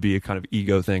it would be a kind of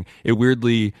ego thing. It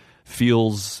weirdly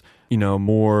feels, you know,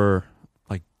 more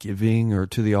like giving or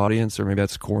to the audience, or maybe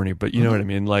that's corny, but you know what I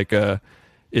mean? Like, No,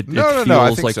 I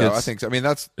think like so. I think so. I mean,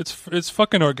 It's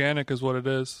fucking organic is what it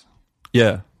is.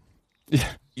 yeah.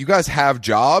 you guys have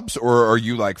jobs, or are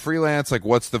you like freelance? Like,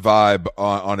 what's the vibe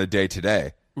on a day to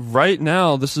day? Right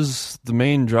now, this is the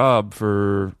main job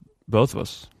for both of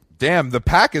us. Damn, the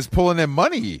pack is pulling in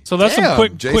money. So that's Damn, some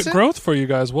quick Jason. growth for you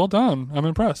guys. Well done. I'm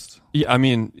impressed. Yeah, I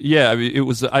mean, it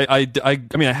was. I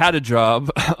mean, I had a job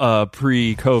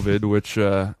pre-COVID, which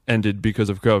ended because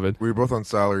of COVID. We were both on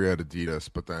salary at Adidas,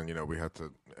 but then, you know, we had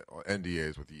to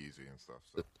NDAs with Yeezy and stuff.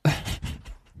 So.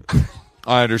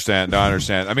 I understand.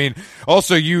 I mean,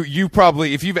 also, you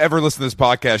probably, if you've ever listened to this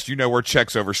podcast, you know we're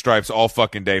checks over stripes all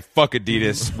fucking day. Fuck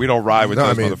Adidas. We don't ride with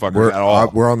those motherfuckers at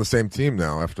all. We're on the same team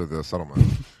now after the settlement.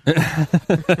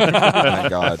 Thank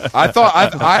God.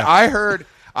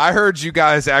 I heard you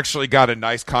guys actually got a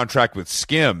nice contract with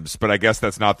Skims, but I guess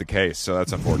that's not the case, so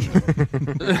that's unfortunate.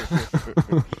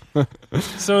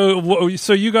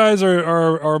 So you guys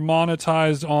are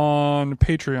monetized on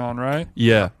Patreon, right?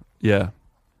 Yeah.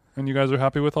 And you guys are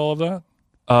happy with all of that?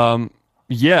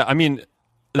 Yeah. I mean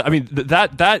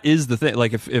that is the thing.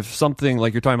 Like, if something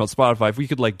like you're talking about Spotify, if we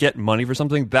could like get money for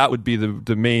something, that would be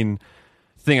the main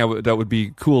thing that would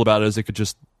be cool about it, is it could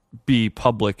just be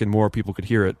public and more people could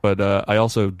hear it. But I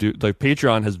also do, like,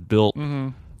 Patreon has built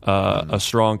a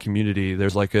strong community.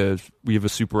 There's like we have a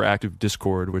super active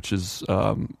Discord, which is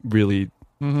really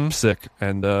sick,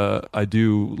 and I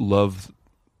do love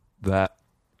that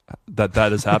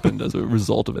has happened as a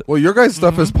result of it. Well, your guys'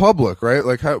 stuff is public, right?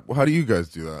 Like, how do you guys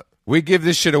do that? We give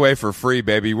this shit away for free,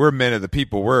 baby. We're men of the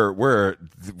people. We're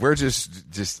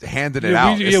just handing it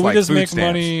out. We like just food make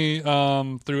stamps.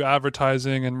 money through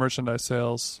advertising and merchandise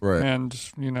sales, Right. And,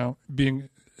 you know, being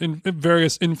in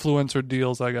various influencer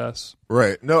deals, I guess.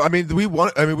 Right. No, I mean,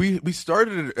 we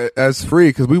started it as free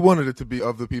because we wanted it to be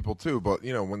of the people too. But,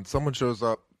 you know, when someone shows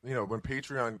up, you know, when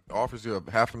Patreon offers you a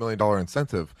 $500,000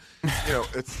 incentive, you know,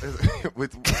 it's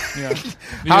with Yeah.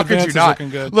 How could you not?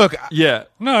 Looking good. Look, Yeah.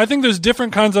 No, I think there's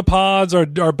different kinds of pods are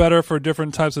better for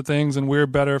different types of things, and we're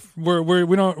better.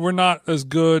 We're not as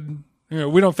good. You know,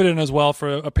 we don't fit in as well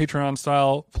for a Patreon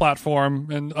style platform,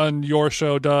 and your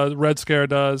show does. Red Scare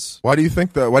does. Why do you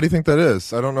think that? Why do you think that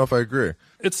is? I don't know if I agree.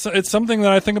 It's something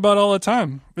that I think about all the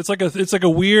time. It's like a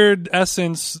weird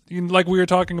essence, like we were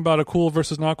talking about a cool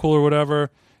versus not cool or whatever.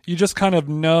 You just kind of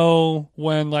know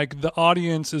when like the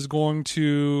audience is going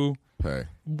to Pay.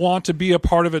 want to be a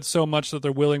part of it so much that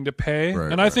they're willing to pay.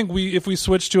 Right, and I think if we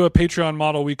switch to a Patreon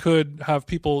model, we could have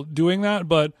people doing that.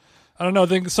 But I don't know. I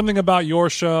think something about your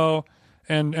show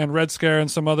and Red Scare and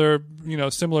some other, you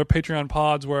know, similar Patreon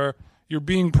pods where you're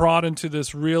being brought into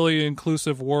this really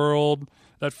inclusive world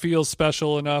that feels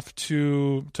special enough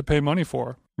to pay money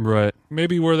for. Right.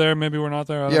 Maybe we're there, maybe we're not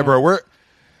there. I don't know. bro,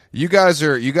 you guys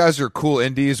are cool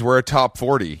indies. We're a top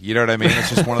 40. You know what I mean? It's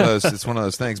just one of those. It's one of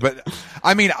those things. But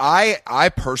I mean, I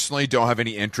personally don't have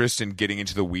any interest in getting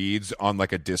into the weeds on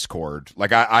like a Discord.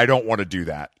 Like I don't want to do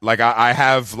that. Like I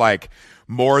have like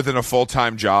more than a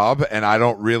full-time job, and I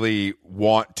don't really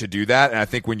want to do that. And I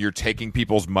think when you're taking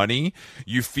people's money,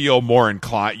 you feel more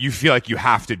inclined. You feel like you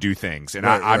have to do things, and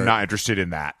I'm not interested in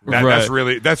that. That's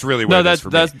really what it is for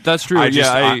me. That's true.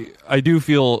 I do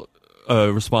feel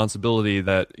a responsibility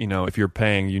that, you know, if you're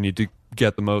paying, you need to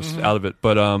get the most out of it.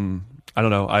 But I don't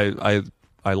know.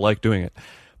 I like doing it.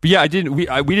 But yeah,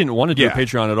 we didn't want to do a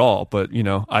Patreon at all. But, you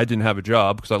know, I didn't have a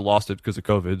job because I lost it because of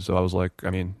COVID. So I was like, I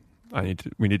mean,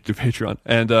 we need to do Patreon,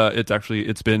 and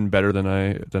it's been better than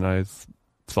I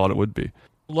thought it would be.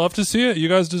 Love to see it. You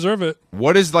guys deserve it.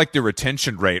 What is like the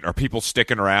retention rate? Are people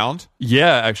sticking around?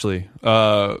 Yeah, actually.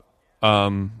 Great.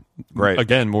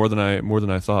 Again, more than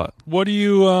I thought. What do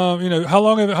you how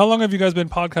long have you guys been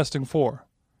podcasting for?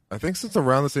 I think since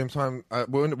around the same time.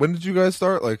 When did you guys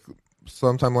start? Like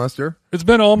sometime last year? It's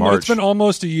been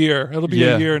almost a year. It'll be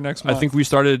a year next month. I think we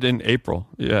started in April.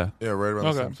 Yeah. Yeah, right around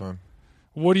the same time.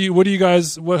 What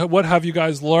have you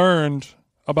guys learned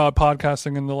about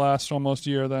podcasting in the last almost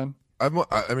year then?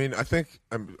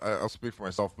 I'll speak for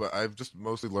myself, but I've just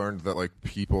mostly learned that like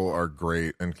people are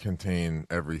great and contain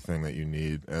everything that you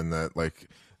need, and that like,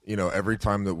 you know, every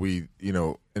time that we, you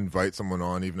know, invite someone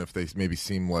on, even if they maybe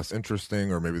seem less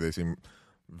interesting or maybe they seem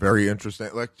very interesting,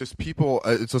 like just people,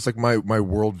 it's just like my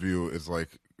worldview is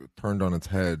like turned on its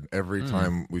head every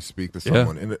time we speak to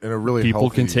someone in a really people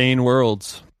healthy, contain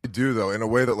worlds. We do though, in a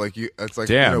way that like it's like,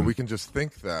 damn, you know, we can just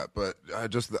think that, but I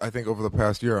think over the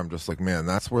past year I'm just like, man,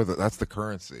 that's the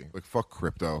currency. Like fuck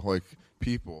crypto, like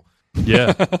people.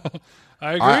 Yeah.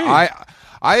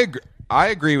 I agree. I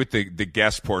agree with the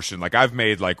guest portion. Like I've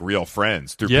made like real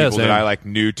friends through people that I like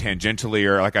knew tangentially,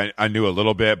 or like I knew a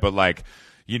little bit, but like,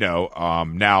 you know,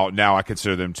 now I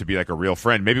consider them to be like a real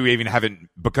friend. Maybe we even haven't,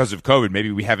 because of COVID,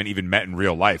 maybe we haven't even met in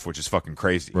real life, which is fucking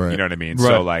crazy. Right. You know what I mean? Right.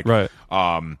 So like, right.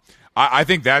 I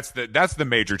think that's the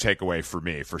major takeaway for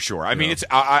me, for sure. I mean,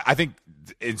 I think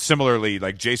similarly,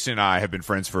 like Jason and I have been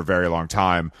friends for a very long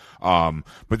time. But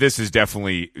this has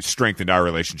definitely strengthened our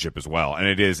relationship as well.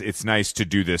 And it's nice to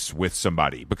do this with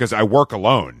somebody, because I work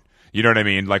alone. You know what I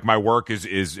mean? Like my work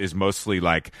is mostly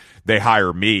like they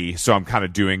hire me, so I'm kind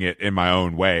of doing it in my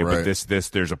own way. Right.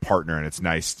 But there's a partner, and it's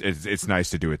nice. It's nice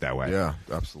to do it that way. Yeah,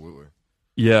 absolutely.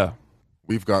 Yeah.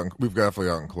 We've definitely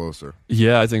gotten closer.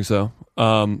 Yeah, I think so.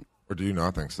 Or do you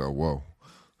not think so? Whoa.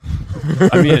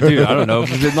 I mean, dude, I don't know.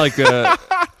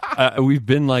 We've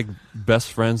been like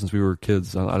best friends since we were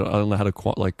kids. I don't know how to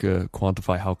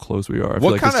quantify how close we are.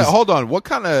 Hold on. What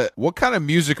kind of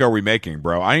music are we making,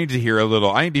 bro? I need to hear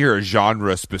a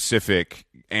genre specific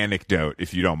anecdote,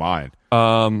 if you don't mind.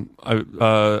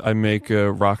 I make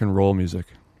rock and roll music.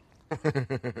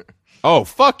 Oh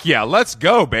fuck yeah, let's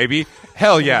go, baby.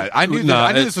 Hell yeah. I knew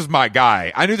this was my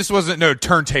guy. I knew this wasn't no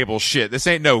turntable shit. This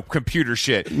ain't no computer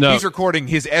shit. No. He's recording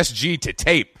his SG to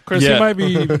tape. Chris, you might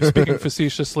be speaking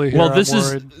facetiously here. Well,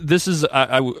 this is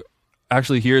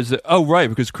actually here's right,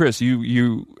 because Chris,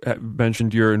 you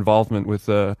mentioned your involvement with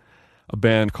a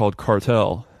band called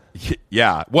Cartel.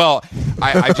 Yeah. Well,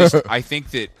 I think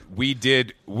that we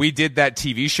did that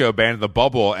TV show Band of the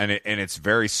Bubble, and it's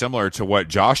very similar to what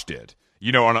Josh did.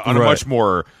 You know, on a much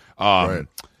more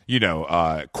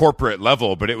corporate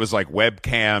level, but it was like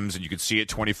webcams, and you could see it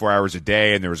 24 hours a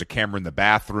day, and there was a camera in the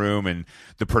bathroom, and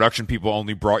the production people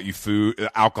only brought you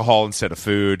alcohol instead of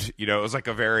food. You know, it was like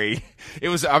it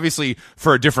was obviously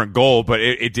for a different goal, but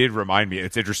it did remind me.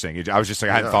 It's interesting. I was just like,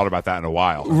 I hadn't thought about that in a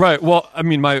while. Right. Well, I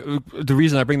mean, the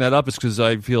reason I bring that up is because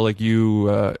I feel like you,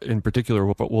 in particular,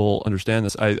 will understand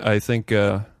this. I think,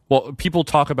 well, people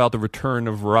talk about the return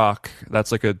of rock.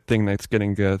 That's like a thing that's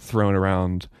getting thrown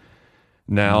around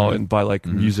now, and by like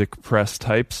music press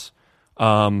types,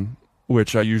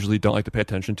 which I usually don't like to pay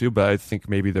attention to, but I think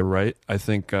maybe they're right. I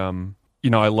think, I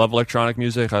love electronic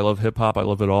music. I love hip hop. I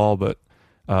love it all. But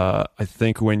I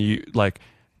think when you like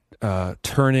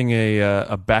turning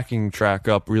a backing track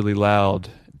up really loud,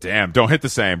 damn, don't hit the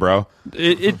same, bro.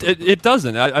 It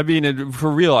doesn't. I mean, for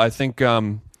real, I think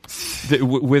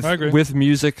with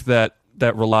music that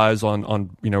relies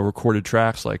on recorded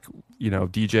tracks, like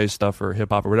DJ stuff or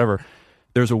hip hop or whatever,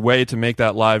 there's a way to make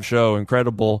that live show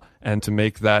incredible and to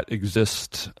make that make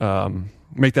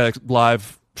that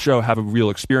live show have a real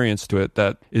experience to it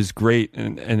that is great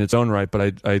in its own right.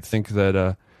 But I think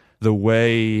that the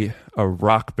way a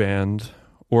rock band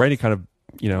or any kind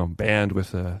of band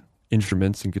with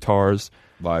instruments and guitars,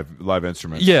 live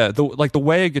instruments, the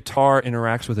way a guitar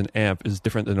interacts with an amp is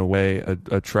different than the way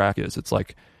a track is. It's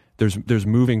like there's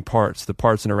moving parts. The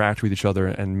parts interact with each other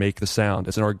and make the sound.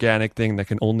 It's an organic thing that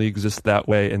can only exist that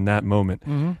way in that moment.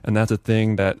 Mm-hmm. And that's a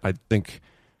thing that I think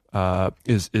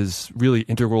is really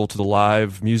integral to the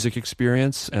live music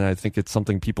experience, and I think it's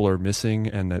something people are missing,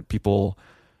 and that people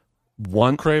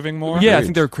craving more. Yeah, I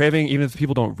think they're craving, even if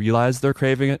people don't realize they're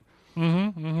craving it.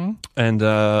 And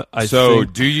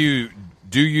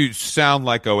do you sound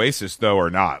like Oasis though, or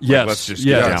not? Yes. Like, let's just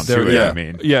get down to it. Yeah. I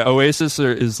mean, Oasis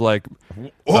is like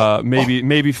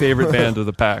maybe favorite band of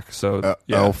the pack. So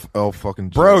L fucking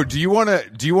J. Bro, do you want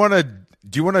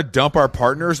to dump our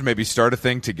partners and maybe start a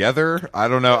thing together? I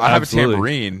don't know. I have a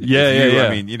tambourine. Yeah. I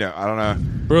mean, I don't know.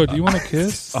 Bro, do you want to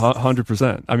kiss?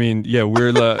 100%. I mean, yeah,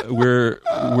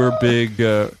 we're big.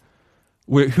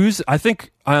 I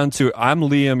think Ion 2. I'm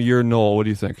Liam. You're Noel. What do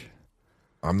you think?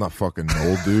 I'm not fucking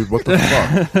Noel, dude. What the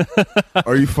fuck?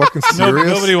 Are you fucking serious?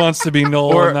 Nobody wants to be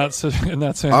Noel in that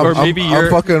sense. Or maybe you're I'm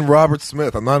fucking Robert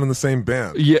Smith. I'm not in the same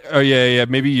band. Yeah.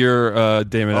 Maybe you're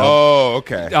Damon. Oh,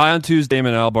 okay. Ion 2's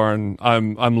Damon Albarn.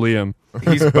 I'm Liam.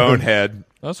 He's Bonehead.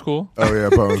 That's cool. Oh yeah,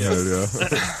 Bonehead.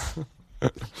 Yeah.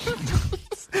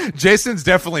 Jason's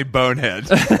definitely Bonehead.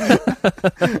 No,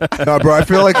 bro. I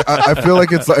feel like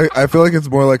it's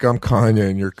more like I'm Kanye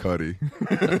and you're Cudi.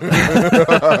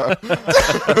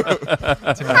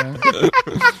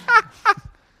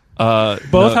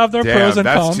 Both have their pros and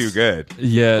that's cons. too good.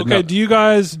 Yeah. Okay. No. Do you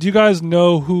guys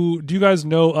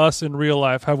know us in real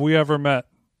life? Have we ever met?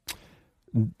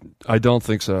 I don't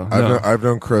think so. No. I've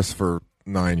known Chris for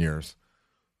 9 years.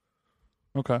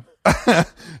 Okay.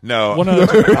 No.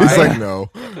 He's like, no.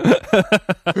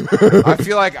 I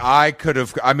feel like I could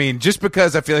have. I mean, just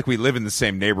because I feel like we live in the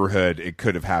same neighborhood, it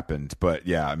could have happened. But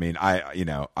yeah, I mean,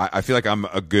 I feel like I'm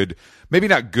a good, maybe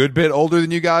not good bit older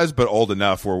than you guys, but old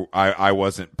enough where I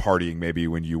wasn't partying maybe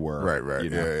when you were. Right. You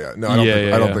know? Yeah. No,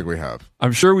 I don't think we have.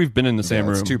 I'm sure we've been in the same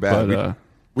room. It's too bad. But,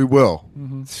 We will.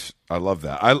 I love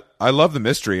that. I love the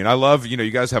mystery, and I love,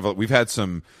 you guys have.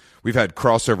 We've had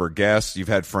crossover guests. You've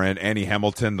had friend Annie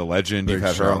Hamilton, the legend. You've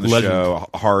had her on the show.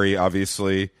 Hari,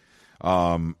 obviously.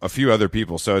 A few other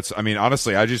people. So it's, I mean,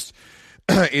 honestly, I just,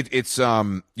 it's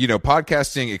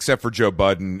podcasting, except for Joe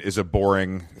Budden, is a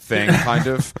boring thing, kind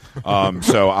of.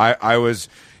 So I was,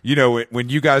 when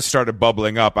you guys started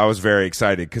bubbling up, I was very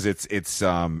excited because it's,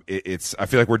 I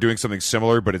feel like we're doing something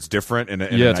similar, but it's different in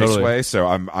a nice totally. way. So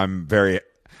I'm very,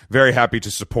 very happy to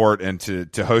support and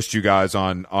to host you guys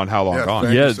on How Long Gone.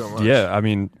 Thank you so much. I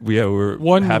mean, we're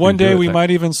One happy to day do it. we might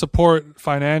even support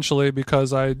financially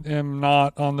because I am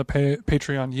not on the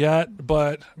Patreon yet,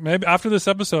 but maybe after this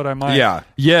episode I might.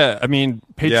 Yeah, I mean,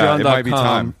 Yeah, it might be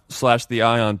time. patreon.com/the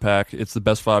Ion Pack. It's the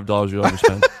best $5 you'll ever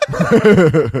spend.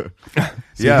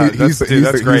 He's great. He's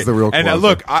the real and closer.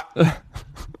 look,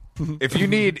 if you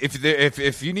need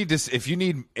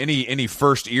any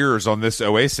first ears on this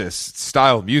Oasis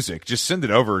style music, just send it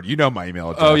over. You know my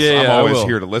email address. Oh, yeah, I'm I always will.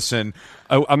 here to listen.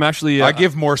 I'm actually. I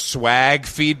give more swag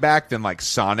feedback than like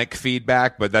sonic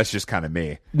feedback, but that's just kind of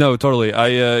me. No, totally.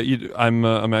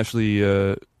 I'm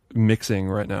actually mixing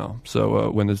right now.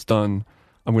 So when it's done,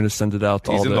 I'm going to send it out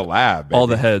to He's in the lab, all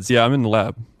baby. the heads. Yeah, I'm in the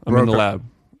lab. I'm in the lab.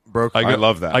 Bro, I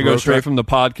love that. I go straight from the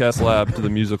podcast lab to the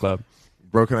music lab.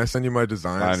 Bro, can I send you my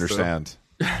designs? I understand.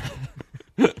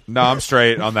 No, I'm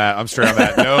straight on that. No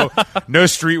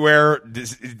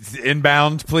streetwear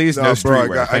inbound, please. No Bro,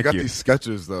 streetwear. I got you. these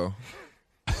sketches though.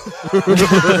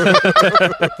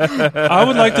 I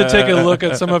would like to take a look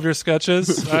at some of your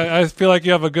sketches. I feel like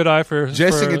you have a good eye for.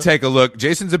 Jason can take a look.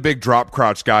 Jason's a big drop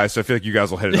crotch guy, so I feel like you guys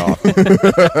will hit it off.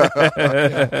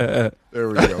 There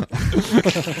we go.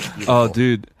 Oh,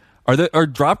 dude, are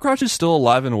drop crotches still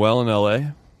alive and well in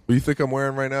LA? What do you think I'm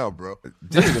wearing right now, bro?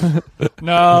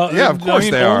 No, Yeah, of course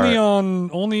they only are.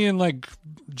 only in like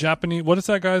Japanese. What is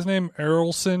that guy's name?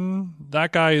 Errolson.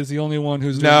 That guy is the only one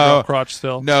who's doing No. drop crotch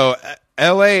still. No,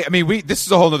 L.A. I mean, this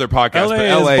is a whole other podcast. LA but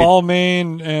is L.A.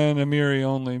 Balmain and Amiri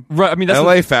only. Right. I mean, that's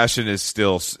L.A. fashion is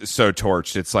still so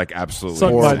torched. It's like absolutely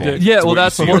Suck my horrible. dick. Yeah, It's well, what you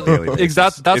that's see on a daily basis.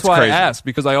 that's It's why crazy. I asked,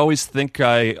 because I always think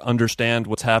I understand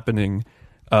what's happening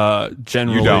You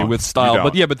generally don't. with You style.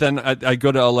 don't. But then I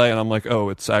go to LA and I'm like, oh,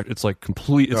 it's like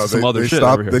complete. It's No, some other they shit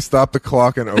stopped, over here. They stopped the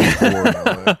clock in 04. in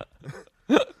LA.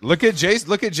 Look at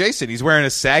Jason. He's wearing a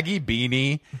saggy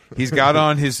beanie. He's got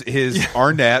on his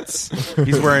Arnettes.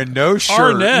 He's wearing no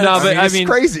shirt. Arnettes? No, but I it's mean,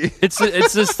 crazy. It's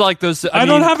just like those. I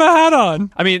don't have a hat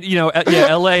on. I mean, yeah,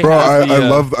 LA. Bro, has the,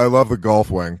 I love the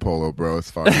golf wang polo, bro.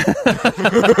 It's fine.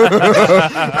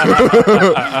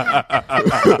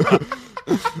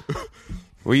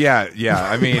 Well, yeah.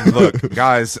 I mean, look,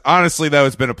 guys. Honestly, though,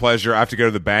 it's been a pleasure. I have to go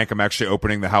to the bank. I'm actually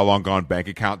opening the How Long Gone bank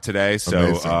account today. So,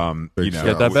 Amazing. Big you know, shout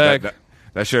Get that bag.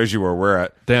 That shows you where we're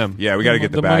at. Damn. Yeah, we got to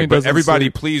get the The money bag. But doesn't everybody,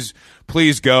 sleep. please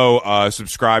please go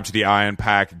subscribe to the Ion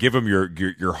Pack. Give them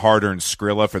your hard-earned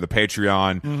Skrilla for the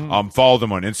Patreon. Follow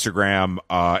them on Instagram,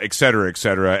 et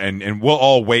cetera, and we'll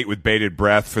all wait with bated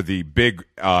breath for the big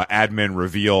admin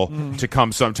reveal to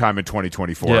come sometime in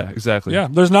 2024. Yeah, exactly. Yeah,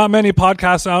 there's not many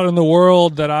podcasts out in the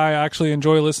world that I actually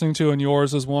enjoy listening to, and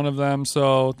yours is one of them.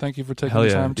 So thank you for taking the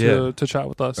time to chat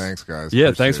with us. Thanks, guys.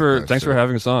 Yeah, thanks for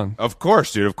having us on. Of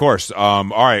course, dude. Of course. All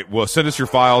right. Well, send us your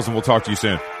files, and we'll talk to you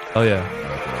soon. Oh yeah.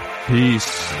 Peace.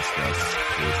 Thanks, guys.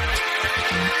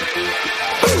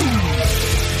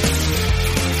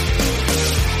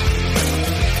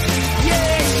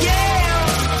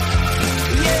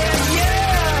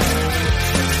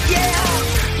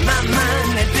 My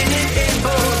mind has been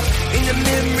enabled in the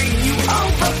memory you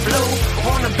overflow. I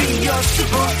wanna be your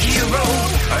superhero,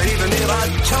 or even if I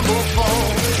tumble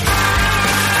fall.